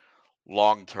retaining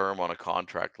long term on a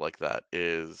contract like that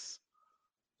is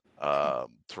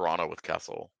Toronto with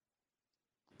Kessel.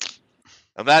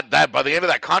 And that by the end of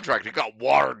that contract, it got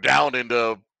watered down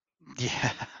into.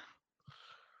 Yeah.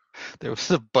 There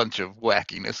was a bunch of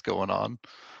wackiness going on.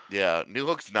 Yeah,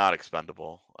 Newhook's not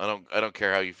expendable. I don't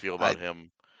care how you feel about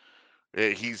him.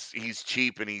 He's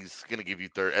cheap, and he's gonna give you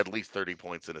at least 30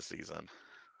 points in a season.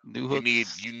 You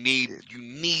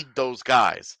need those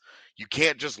guys. You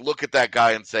can't just look at that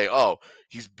guy and say, "Oh,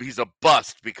 he's a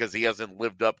bust because he hasn't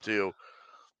lived up to,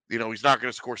 he's not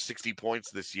going to score 60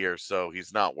 points this year, so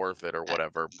he's not worth it," or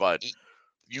whatever. But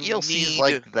ELCs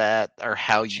like that are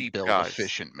how you build guys.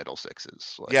 Efficient middle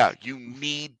sixes. Like, yeah, you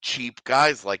need cheap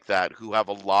guys like that who have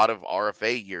a lot of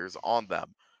RFA years on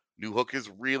them. Newhook is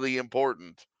really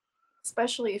important,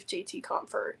 especially if JT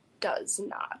Compher does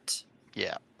not.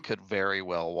 Yeah, could very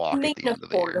well walk at the end of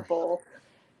the year.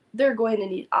 They're going to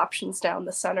need options down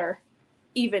the center.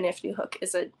 Even if Newhook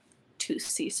is a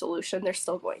 2C solution, they're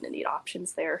still going to need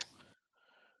options there.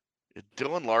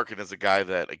 Dylan Larkin is a guy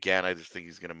that, again, I just think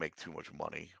he's going to make too much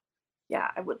money.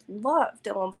 Yeah, I would love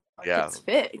Dylan Larkin's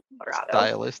fit in Colorado.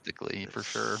 Stylistically, for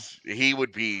sure. He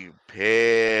would be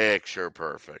picture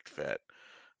perfect fit.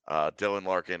 Dylan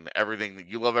Larkin,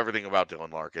 you love everything about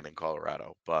Dylan Larkin in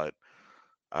Colorado, but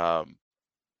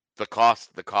the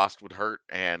cost would hurt,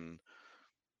 and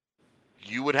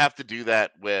you would have to do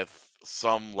that with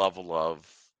some level of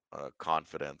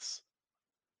confidence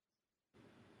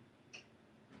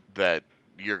that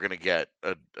you're going to get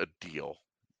a deal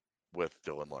with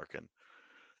Dylan Larkin.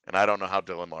 And I don't know how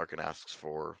Dylan Larkin asks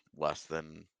for less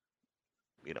than,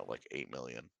 like $8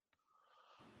 million.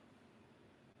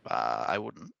 I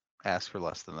wouldn't ask for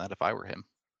less than that if I were him,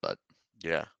 but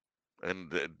yeah.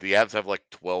 And the Avs have like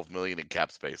 $12 million in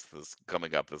cap space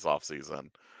coming up this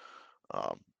offseason.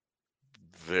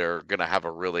 They're gonna have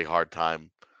a really hard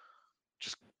time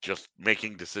just just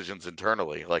making decisions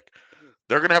internally. Like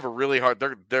they're gonna have a really hard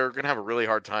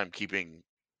time keeping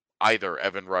either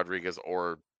Evan Rodriguez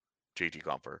or JT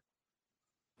Compher.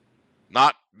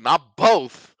 Not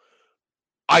both,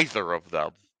 either of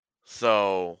them.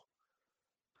 So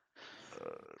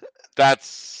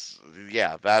it's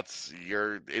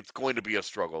going to be a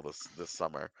struggle this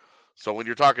summer. So when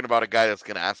you're talking about a guy that's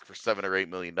going to ask for $7 or $8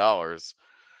 million,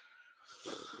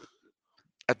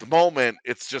 at the moment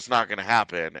it's just not going to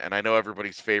happen. And I know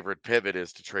everybody's favorite pivot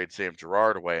is to trade Sam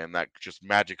Girard away, and that just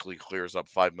magically clears up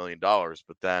 $5 million.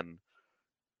 But then,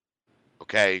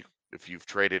 okay, if you've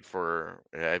traded for,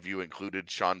 have you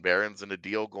included Sean Barons in a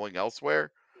deal going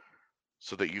elsewhere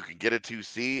so that you can get a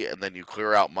 2C and then you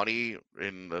clear out money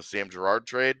in the Sam Girard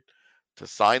trade to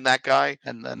sign that guy?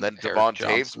 And then Eric Devon Taves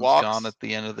Johnson's walks gone gone at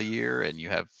the end of the year, and you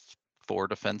have 4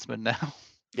 defensemen now.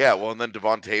 Yeah, well, and then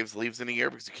Devon Taves leaves in a year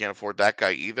because you can't afford that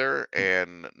guy either.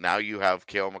 And now you have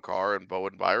Cale Makar and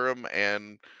Bowen Byram,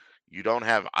 and you don't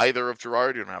have either of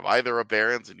Girard, you don't have either of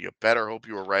Barons, and you better hope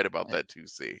you were right about that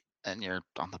 2C. And you're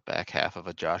on the back half of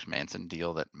a Josh Manson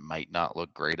deal that might not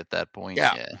look great at that point.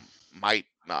 Yeah. Might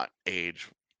not age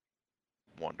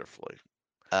wonderfully.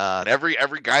 And every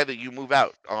guy that you move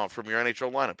out from your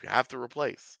NHL lineup, you have to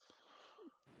replace.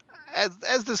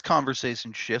 As this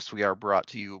conversation shifts, we are brought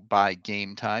to you by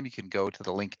Game Time. You can go to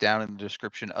the link down in the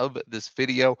description of this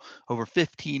video. Over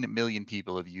 15 million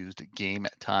people have used Game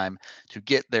Time to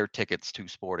get their tickets to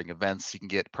sporting events. You can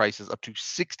get prices up to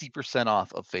 60%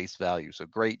 off of face value. So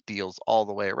great deals all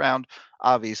the way around,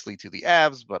 obviously to the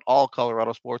Avs, but all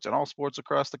Colorado sports and all sports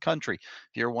across the country.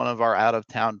 If you're one of our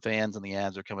out-of-town fans and the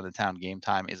Avs are coming to town, Game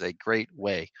Time is a great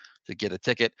way to get a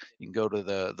ticket. You can go to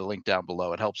the link down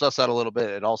below. It helps us out a little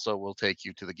bit. It also will take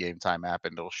you to the Game Time app,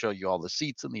 and it'll show you all the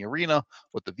seats in the arena,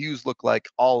 what the views look like,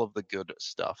 all of the good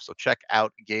stuff. So check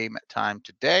out Game Time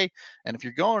today. And if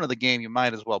you're going to the game, you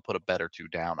might as well put a bet or two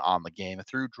down on the game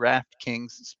through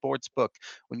DraftKings Sportsbook.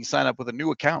 When you sign up with a new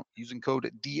account using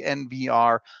code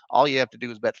DNVR, all you have to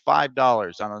do is bet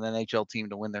 $5 on an NHL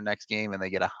team to win their next game, and they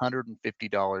get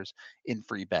 $150 in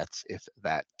free bets if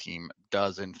that team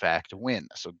does in fact win.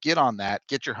 So get on that,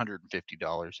 get your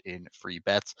 $150 in free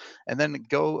bets, and then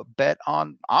go bet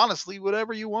on honestly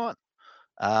whatever you want.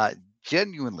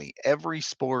 Genuinely, every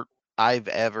sport I've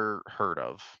ever heard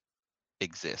of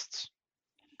exists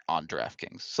on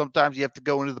DraftKings. Sometimes you have to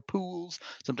go into the pools.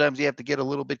 Sometimes you have to get a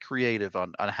little bit creative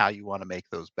on how you want to make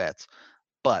those bets,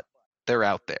 but they're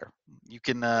out there. You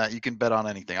can bet on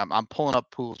anything. I'm pulling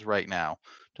up pools right now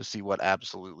to see what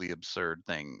absolutely absurd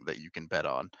thing that you can bet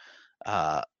on.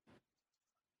 I'm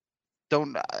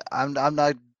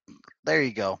not. There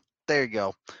you go. There you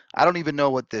go. I don't even know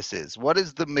what this is. What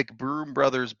is the McBroom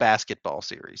Brothers basketball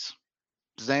series?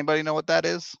 Does anybody know what that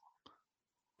is?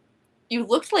 You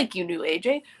looked like you knew,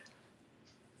 AJ.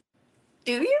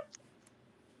 Do you?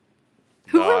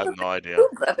 No, I have no idea.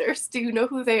 McBroom Brothers. Do you know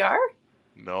who they are?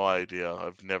 No idea.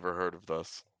 I've never heard of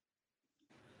this.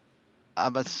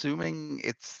 I'm assuming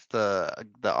it's the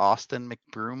Austin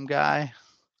McBroom guy.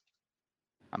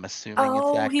 I'm assuming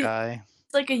it's that guy.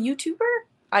 It's like a YouTuber?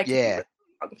 Yeah.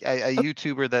 A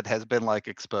YouTuber that has been like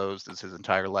exposed as his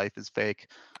entire life is fake.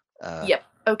 Yep.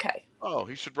 Okay. Oh,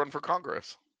 he should run for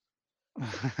Congress.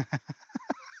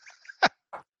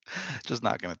 Just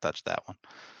not going to touch that one.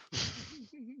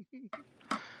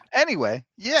 Anyway,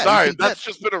 yeah. Sorry, that's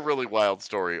just been a really wild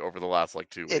story over the last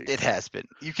 2 weeks. It has been.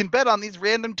 You can bet on these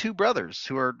random two brothers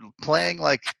who are playing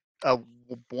like a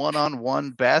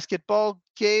one-on-one basketball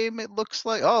game. It looks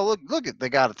like. Oh, look! They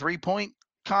got a 3-point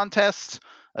contest,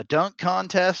 a dunk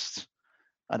contest,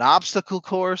 an obstacle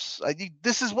course.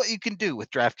 This is what you can do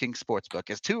with DraftKings Sportsbook.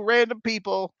 As two random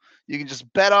people, you can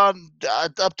just bet on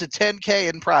up to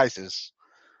 $10K in prizes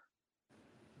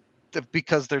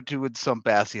because they're doing some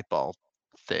basketball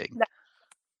thing.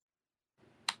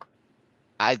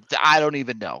 I don't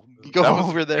even know. Go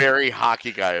over there. Very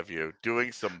hockey guy of you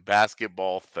doing some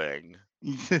basketball thing.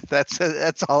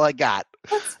 That's all I got.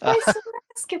 Let's play some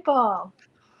basketball.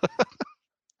 Do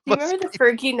you remember the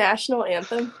Fergie national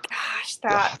anthem? Gosh,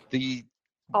 that the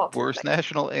worst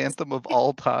national anthem of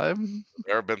all time.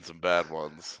 There have been some bad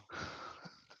ones.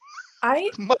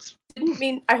 I didn't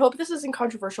mean. I hope this isn't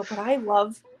controversial, but I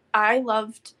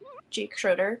loved Jake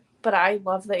Schroeder, but I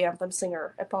love the anthem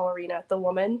singer at Ball Arena, the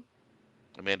woman.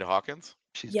 Amanda Hawkins?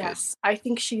 She's good. I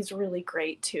think she's really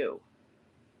great too.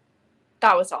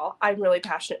 That was all. I'm really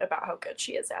passionate about how good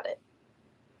she is at it.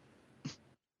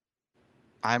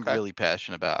 I'm really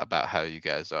passionate about how you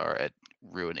guys are at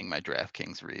ruining my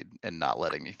DraftKings read and not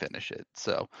letting me finish it.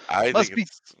 So I must be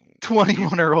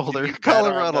 21 or older,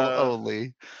 Colorado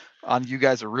only. On you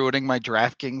guys are ruining my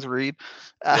DraftKings read.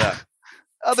 Yeah.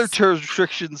 Other terms,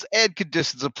 restrictions, and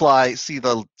conditions apply. See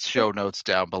the show notes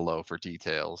down below for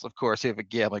details. Of course, if you have a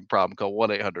gambling problem, call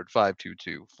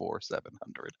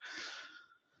 1-800-522-4700.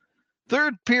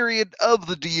 Third period of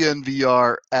the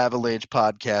DNVR Avalanche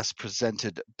podcast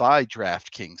presented by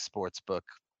DraftKings Sportsbook.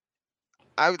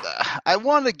 I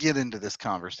want to get into this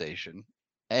conversation,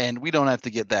 and we don't have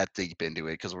to get that deep into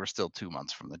it because we're still 2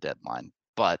 months from the deadline.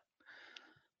 But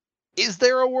is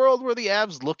there a world where the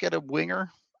Avs look at a winger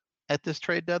at this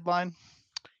trade deadline?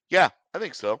 Yeah, I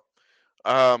think so.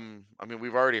 I mean,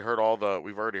 we've already heard all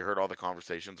the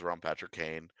conversations around Patrick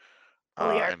Kane,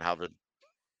 and how the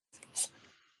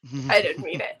I didn't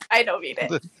mean it. I don't mean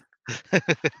it.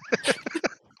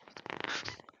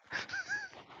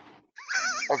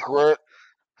 I quit.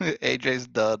 AJ's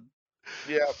done.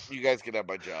 Yeah, you guys can have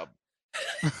my job.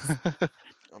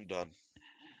 I'm done.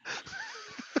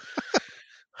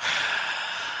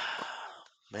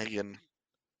 Megan,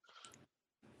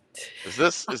 is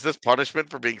this punishment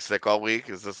for being sick all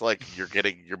week? Is this like you're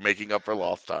making up for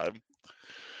lost time?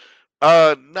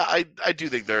 No, I do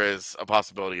think there is a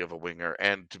possibility of a winger,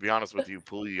 and to be honest with you,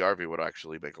 Puljujarvi would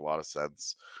actually make a lot of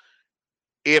sense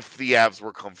if the Avs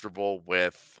were comfortable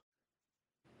with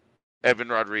Evan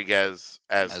Rodriguez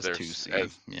as their 2C,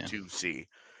 as yeah. 2C,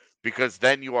 because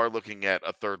then you are looking at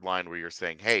a third line where you're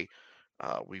saying, hey,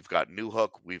 we've got Newhook,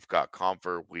 we've got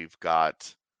Comfer, we've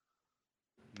got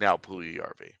now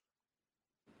Puljujarvi.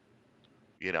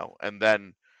 And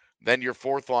then your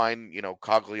fourth line,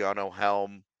 Cogliano,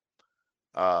 Helm,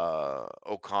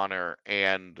 O'Connor,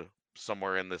 and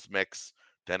somewhere in this mix,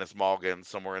 Dennis Malgin,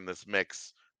 somewhere in this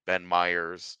mix, Ben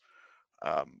Myers.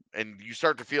 And you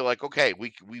start to feel like, okay,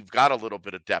 we've got a little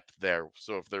bit of depth there.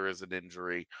 So if there is an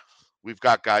injury, we've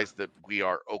got guys that we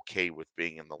are okay with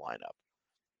being in the lineup.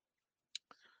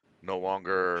 No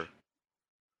longer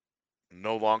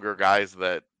guys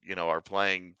that, are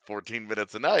playing 14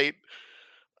 minutes a night.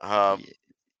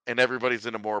 And everybody's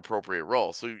in a more appropriate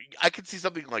role. So I could see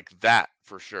something like that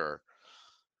for sure.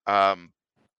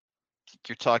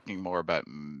 You're talking more about,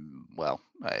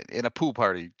 in a pool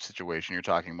party situation, you're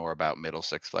talking more about middle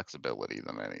six flexibility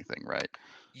than anything, right?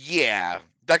 Yeah,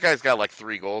 that guy's got like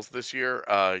 3 goals this year.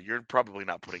 You're probably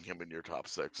not putting him in your top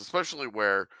 6, especially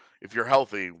where if you're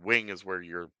healthy, wing is where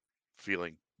you're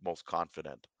feeling most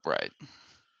confident. Right.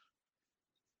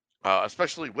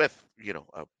 Especially with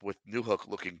with Newhook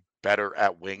looking better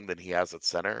at wing than he has at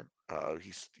center.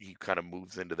 He kind of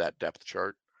moves into that depth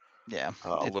chart. Yeah.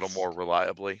 A little more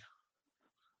reliably.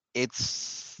 I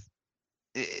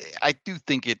do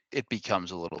think it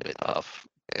becomes a little bit tough.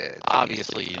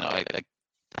 Obviously, a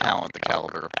talent the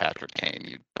caliber of Patrick Kane,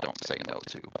 you don't say no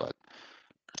to, but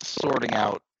sorting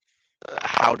out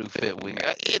how to fit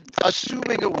winger,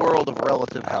 assuming a world of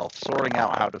relative health, sorting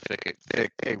out how to fit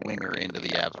a winger into the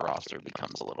Avs roster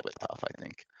becomes a little bit tough, I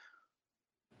think.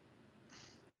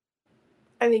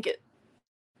 I think it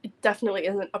definitely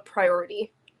isn't a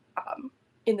priority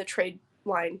in the trade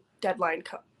deadline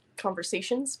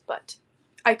conversations, but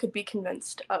I could be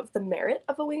convinced of the merit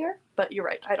of a winger. But you're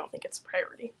right, I don't think it's a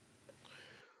priority.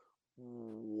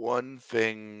 One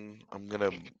thing, I'm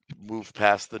gonna move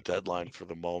past the deadline for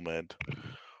the moment.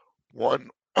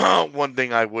 One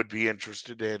thing I would be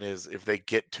interested in is if they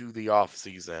get to the off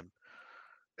season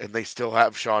and they still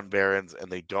have Sean Behrens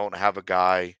and they don't have a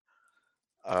guy,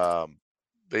 that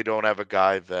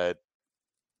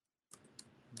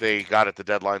they got at the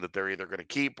deadline that they're either going to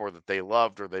keep or that they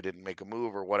loved or they didn't make a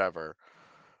move or whatever.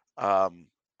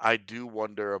 I do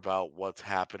wonder about what's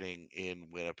happening in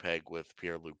Winnipeg with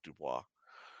Pierre-Luc Dubois,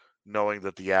 knowing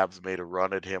that the Avs made a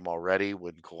run at him already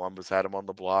when Columbus had him on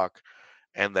the block,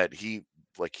 and that he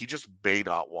just may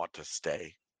not want to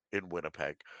stay in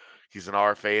Winnipeg. He's an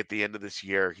RFA at the end of this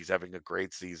year. He's having a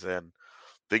great season.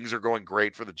 Things are going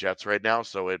great for the Jets right now,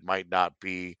 so it might not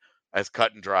be as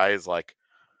cut and dry as like,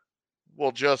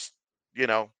 well, just,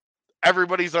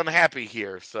 everybody's unhappy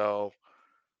here, so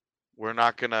we're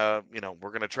not gonna,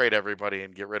 we're gonna trade everybody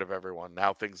and get rid of everyone.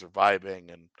 Now things are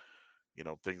vibing and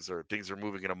things are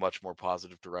moving in a much more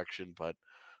positive direction. But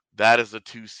that is a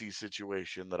 2C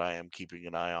situation that I am keeping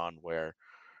an eye on, where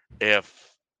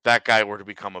if that guy were to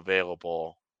become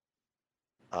available,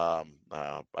 I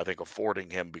think affording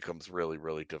him becomes really,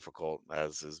 really difficult,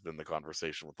 as has been the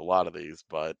conversation with a lot of these.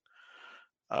 But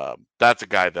that's a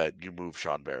guy that you move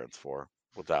Sean Behrens for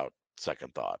without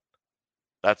second thought.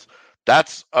 That's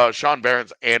Sean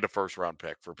Behrens and a first-round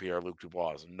pick for Pierre-Luc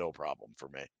Dubois is no problem for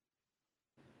me.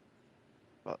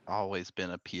 But always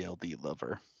been a PLD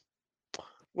lover.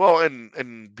 Well,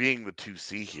 and being the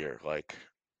 2C here,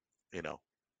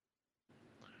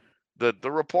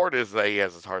 the report is that he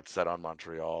has his heart set on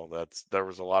Montreal. There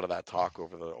was a lot of that talk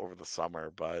over the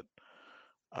summer, but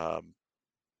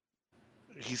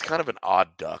he's kind of an odd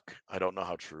duck. I don't know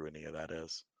how true any of that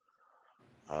is.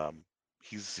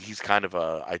 He's kind of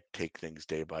a I take things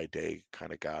day by day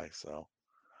kind of guy. So,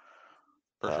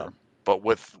 For sure. but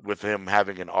with him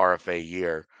having an RFA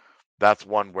year, that's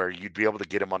one where you'd be able to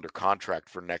get him under contract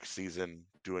for next season,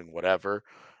 doing whatever,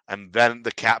 and then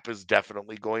the cap is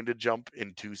definitely going to jump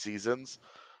in 2 seasons.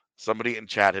 Somebody in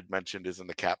chat had mentioned, isn't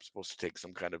the cap supposed to take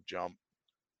some kind of jump?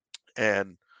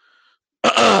 And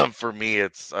for me,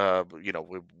 it's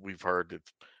we've heard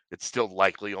it's still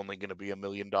likely only going to be $1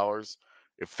 million.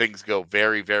 If things go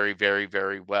very, very, very,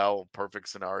 very well, perfect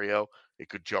scenario, it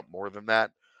could jump more than that,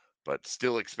 but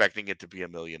still expecting it to be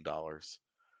 $1 million.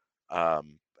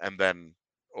 And then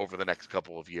over the next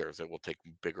couple of years, it will take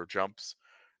bigger jumps,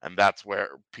 and that's where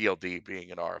PLD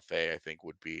being an RFA, I think,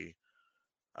 would be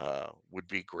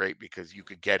great, because you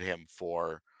could get him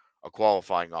for a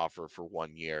qualifying offer for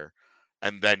 1 year,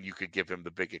 and then you could give him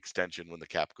the big extension when the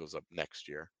cap goes up next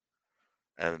year,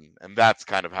 and that's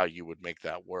kind of how you would make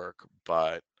that work.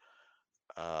 But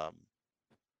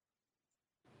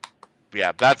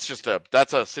yeah, that's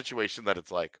a situation that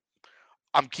it's like,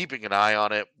 I'm keeping an eye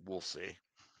on it. We'll see.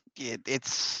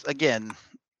 It's again,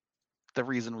 the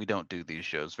reason we don't do these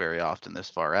shows very often this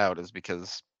far out is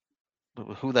because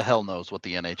who the hell knows what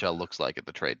the NHL looks like at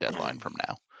the trade deadline from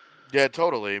now. Yeah,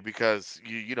 totally. Because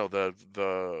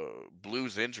the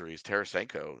Blues injuries,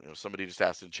 Tarasenko. Somebody just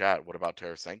asked in chat, what about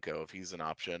Tarasenko if he's an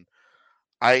option?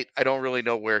 I don't really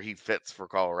know where he fits for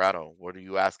Colorado. What do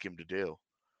you ask him to do?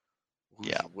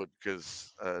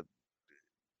 Because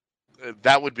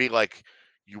that would be like,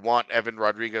 you want Evan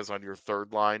Rodriguez on your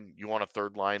third line. You want a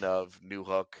third line of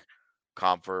Newhook,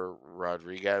 Compher,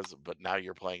 Rodriguez, but now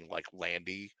you're playing like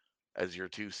Landy as your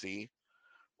 2C,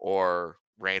 or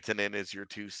Rantanen as your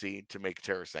 2C to make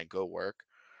Tarasenko work.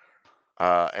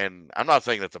 And I'm not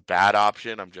saying that's a bad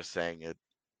option. I'm just saying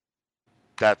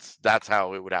that's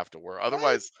how it would have to work.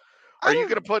 Otherwise, are you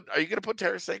gonna put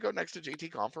Tarasenko next to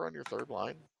JT Compher on your third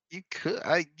line? You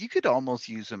could almost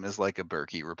use him as like a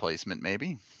Berkey replacement,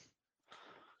 maybe.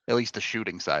 At least the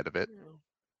shooting side of it.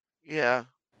 Yeah.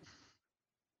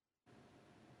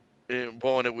 And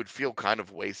it would feel kind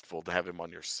of wasteful to have him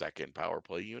on your second power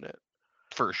play unit.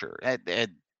 For sure. I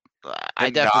And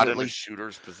not in a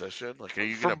shooter's position. Like, are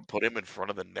you gonna put him in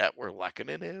front of the net where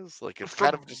Lehkonen is? Like, it's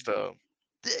kind of just a.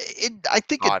 I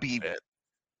think odd fit.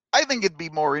 I think it'd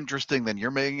be more interesting than you're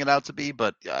making it out to be,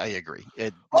 but I agree.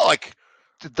 Like,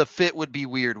 the fit would be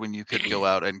weird when you could go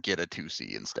out and get a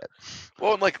 2C instead.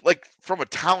 Well, and like from a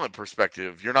talent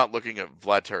perspective, you're not looking at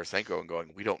Vlad Tarasenko and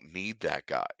going, we don't need that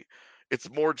guy.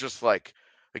 It's more just like,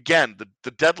 again,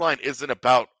 the deadline isn't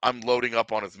about I'm loading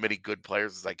up on as many good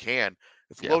players as I can.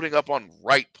 It's loading up on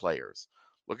right players.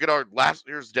 Look at our last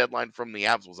year's deadline from the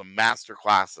Avs was a master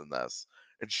class in this.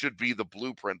 It should be the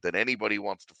blueprint that anybody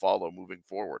wants to follow moving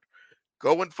forward.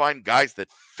 Go and find guys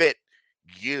that fit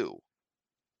you.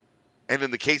 And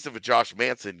in the case of a Josh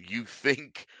Manson, you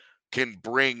think can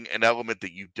bring an element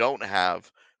that you don't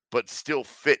have, but still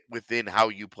fit within how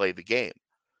you play the game.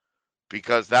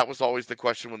 Because that was always the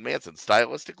question with Manson.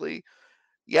 Stylistically,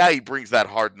 yeah, he brings that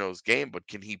hard-nosed game, but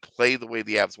can he play the way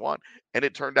the Avs want? And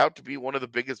it turned out to be one of the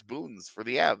biggest boons for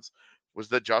the Avs, was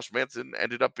that Josh Manson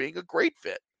ended up being a great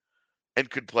fit and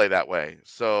could play that way.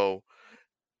 So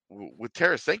with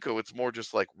Tarasenko, it's more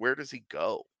just like, where does he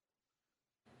go?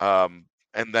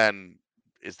 And then,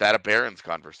 is that a Barons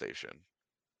conversation?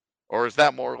 Or is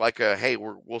that more like a, hey,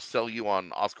 we'll sell you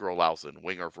on Oscar Olausson,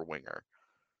 winger for winger.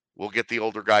 We'll get the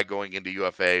older guy going into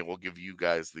UFA, and we'll give you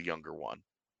guys the younger one.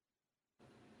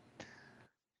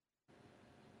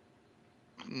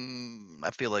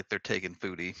 I feel like they're taking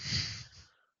Foodie.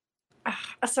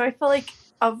 So I feel like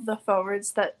of the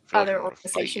forwards that other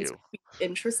organizations would be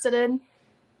interested in,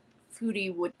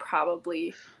 Foodie would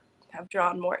probably have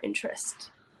drawn more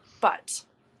interest. But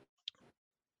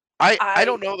I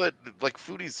don't know that, like,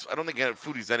 Foodie's, I don't think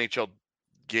Foodie's NHL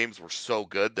games were so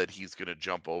good that he's going to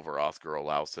jump over Oscar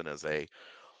Olausson as a,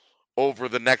 over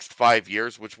the next 5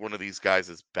 years, which one of these guys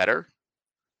is better.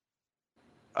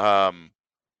 I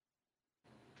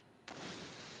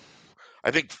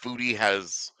think Foodie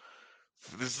has,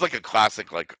 this is like a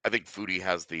classic, like, I think Foodie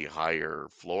has the higher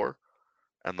floor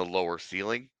and the lower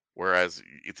ceiling, whereas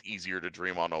it's easier to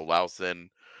dream on Olausson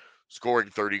scoring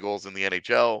 30 goals in the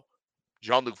NHL.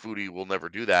 Jean-Luc Foodie will never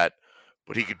do that,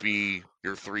 but he could be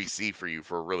your 3C for you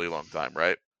for a really long time,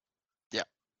 right? Yeah.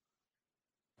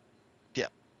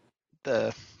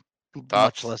 The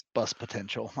Thoughts? much less bust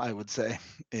potential, I would say.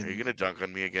 Are you gonna dunk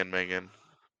on me again, Megan?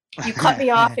 You cut me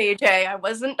off, AJ. I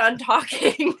wasn't done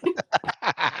talking.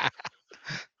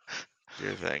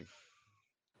 Your thing.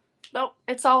 Nope,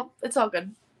 it's all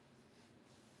good.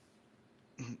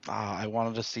 I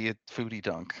wanted to see a foodie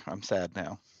dunk. I'm sad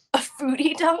now. A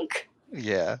foodie dunk?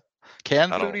 Yeah.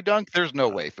 Can I don't- Foodie dunk? There's no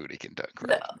way Foodie can dunk,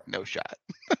 right? No shot.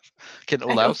 Can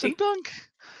don't Olausen think- dunk?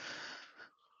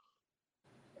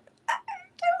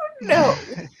 No.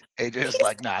 AJ's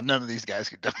like, nah, none of these guys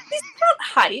can dunk. He's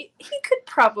not height. He could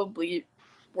probably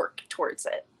work towards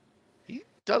it. He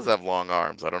does have long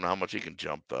arms. I don't know how much he can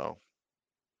jump, though.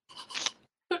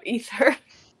 Either.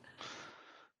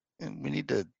 And we need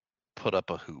to put up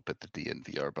a hoop at the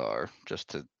DNVR bar. Just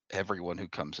to everyone who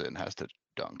comes in has to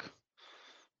dunk.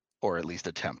 Or at least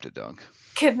attempt to dunk.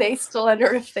 Can they still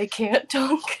enter if they can't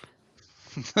dunk?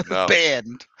 No.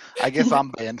 Banned. I guess I'm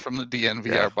banned from the DNVR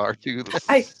Yeah. bar too. This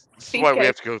I is think why we I-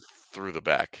 have to go through the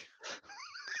back.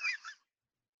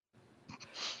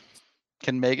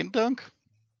 Can Megan dunk?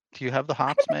 Do you have the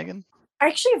hops, Megan? I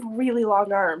actually have really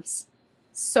long arms.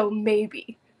 So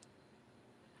maybe.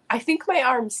 I think my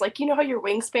arms, like, you know how your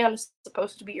wingspan is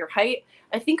supposed to be your height?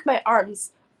 I think my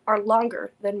arms are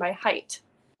longer than my height.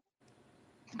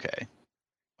 Okay.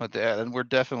 But then we're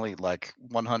definitely like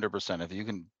 100%. If you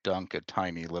can dunk a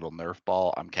tiny little Nerf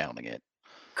ball, I'm counting it.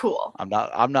 Cool. I'm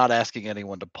not asking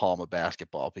anyone to palm a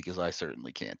basketball because I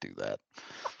certainly can't do that.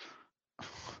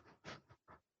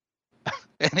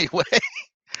 Anyway,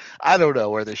 I don't know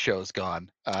where this show's gone.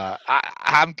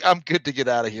 I'm good to get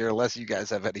out of here unless you guys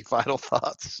have any final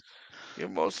thoughts. Yeah,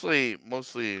 mostly.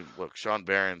 Look, Sean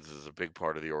Behrens is a big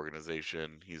part of the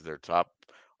organization. He's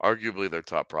arguably their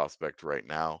top prospect right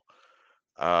now,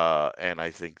 and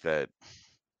I think that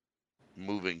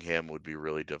moving him would be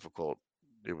really difficult.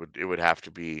 It would have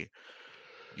to be.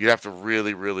 You'd have to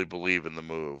really, really believe in the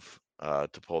move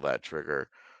to pull that trigger,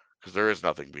 because there is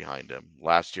nothing behind him.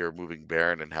 Last year, moving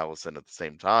Barron and Hellison at the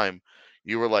same time,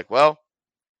 you were like, well,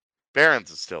 Behrens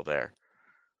is still there.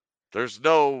 There's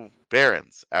no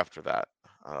Behrens after that.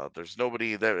 There's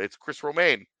nobody there. It's Chris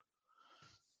Romaine.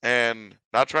 And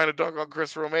not trying to dunk on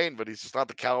Chris Romaine, but he's just not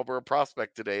the caliber of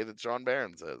prospect today that Sean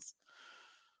Behrens is.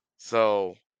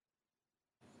 So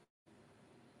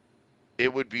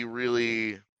it would be a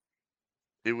really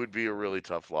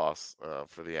tough loss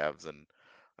for the Avs, and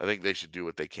I think they should do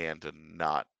what they can to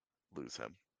not lose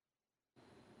him.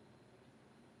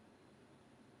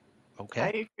 Okay.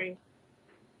 I agree.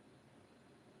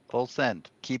 Full send.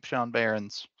 Keep Sean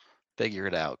Behrens. Figure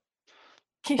it out.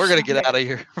 Keep We're gonna Sean get out of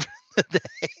here for the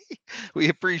day. We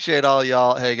appreciate all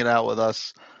y'all hanging out with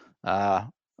us.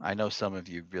 I know some of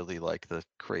you really like the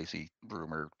crazy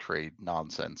rumor trade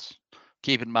nonsense.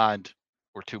 Keep in mind,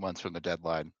 we're 2 months from the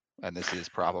deadline, and this is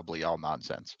probably all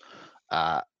nonsense.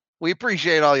 We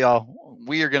appreciate all y'all.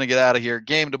 We are gonna get out of here.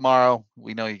 Game tomorrow.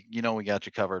 We know we got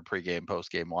you covered. Pre-game,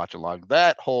 post-game, watch along,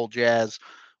 that whole jazz.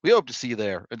 We hope to see you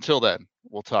there. Until then,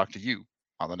 we'll talk to you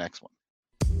on the next one.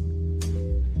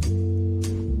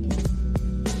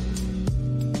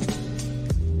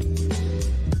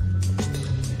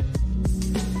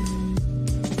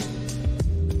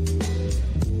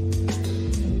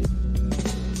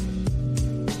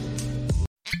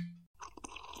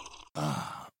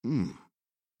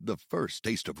 The first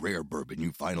taste of rare bourbon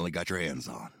you finally got your hands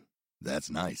on. That's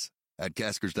nice. At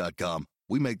Caskers.com,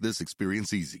 we make this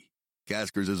experience easy.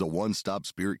 Caskers is a one-stop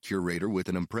spirit curator with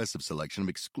an impressive selection of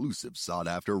exclusive,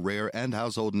 sought-after, rare, and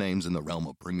household names in the realm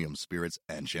of premium spirits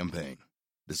and champagne.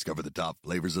 Discover the top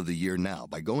flavors of the year now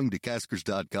by going to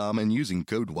Caskers.com and using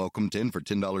code WELCOME10 for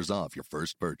 $10 off your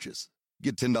first purchase.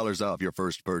 Get $10 off your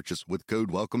first purchase with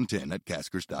code WELCOME10 at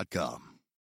Caskers.com.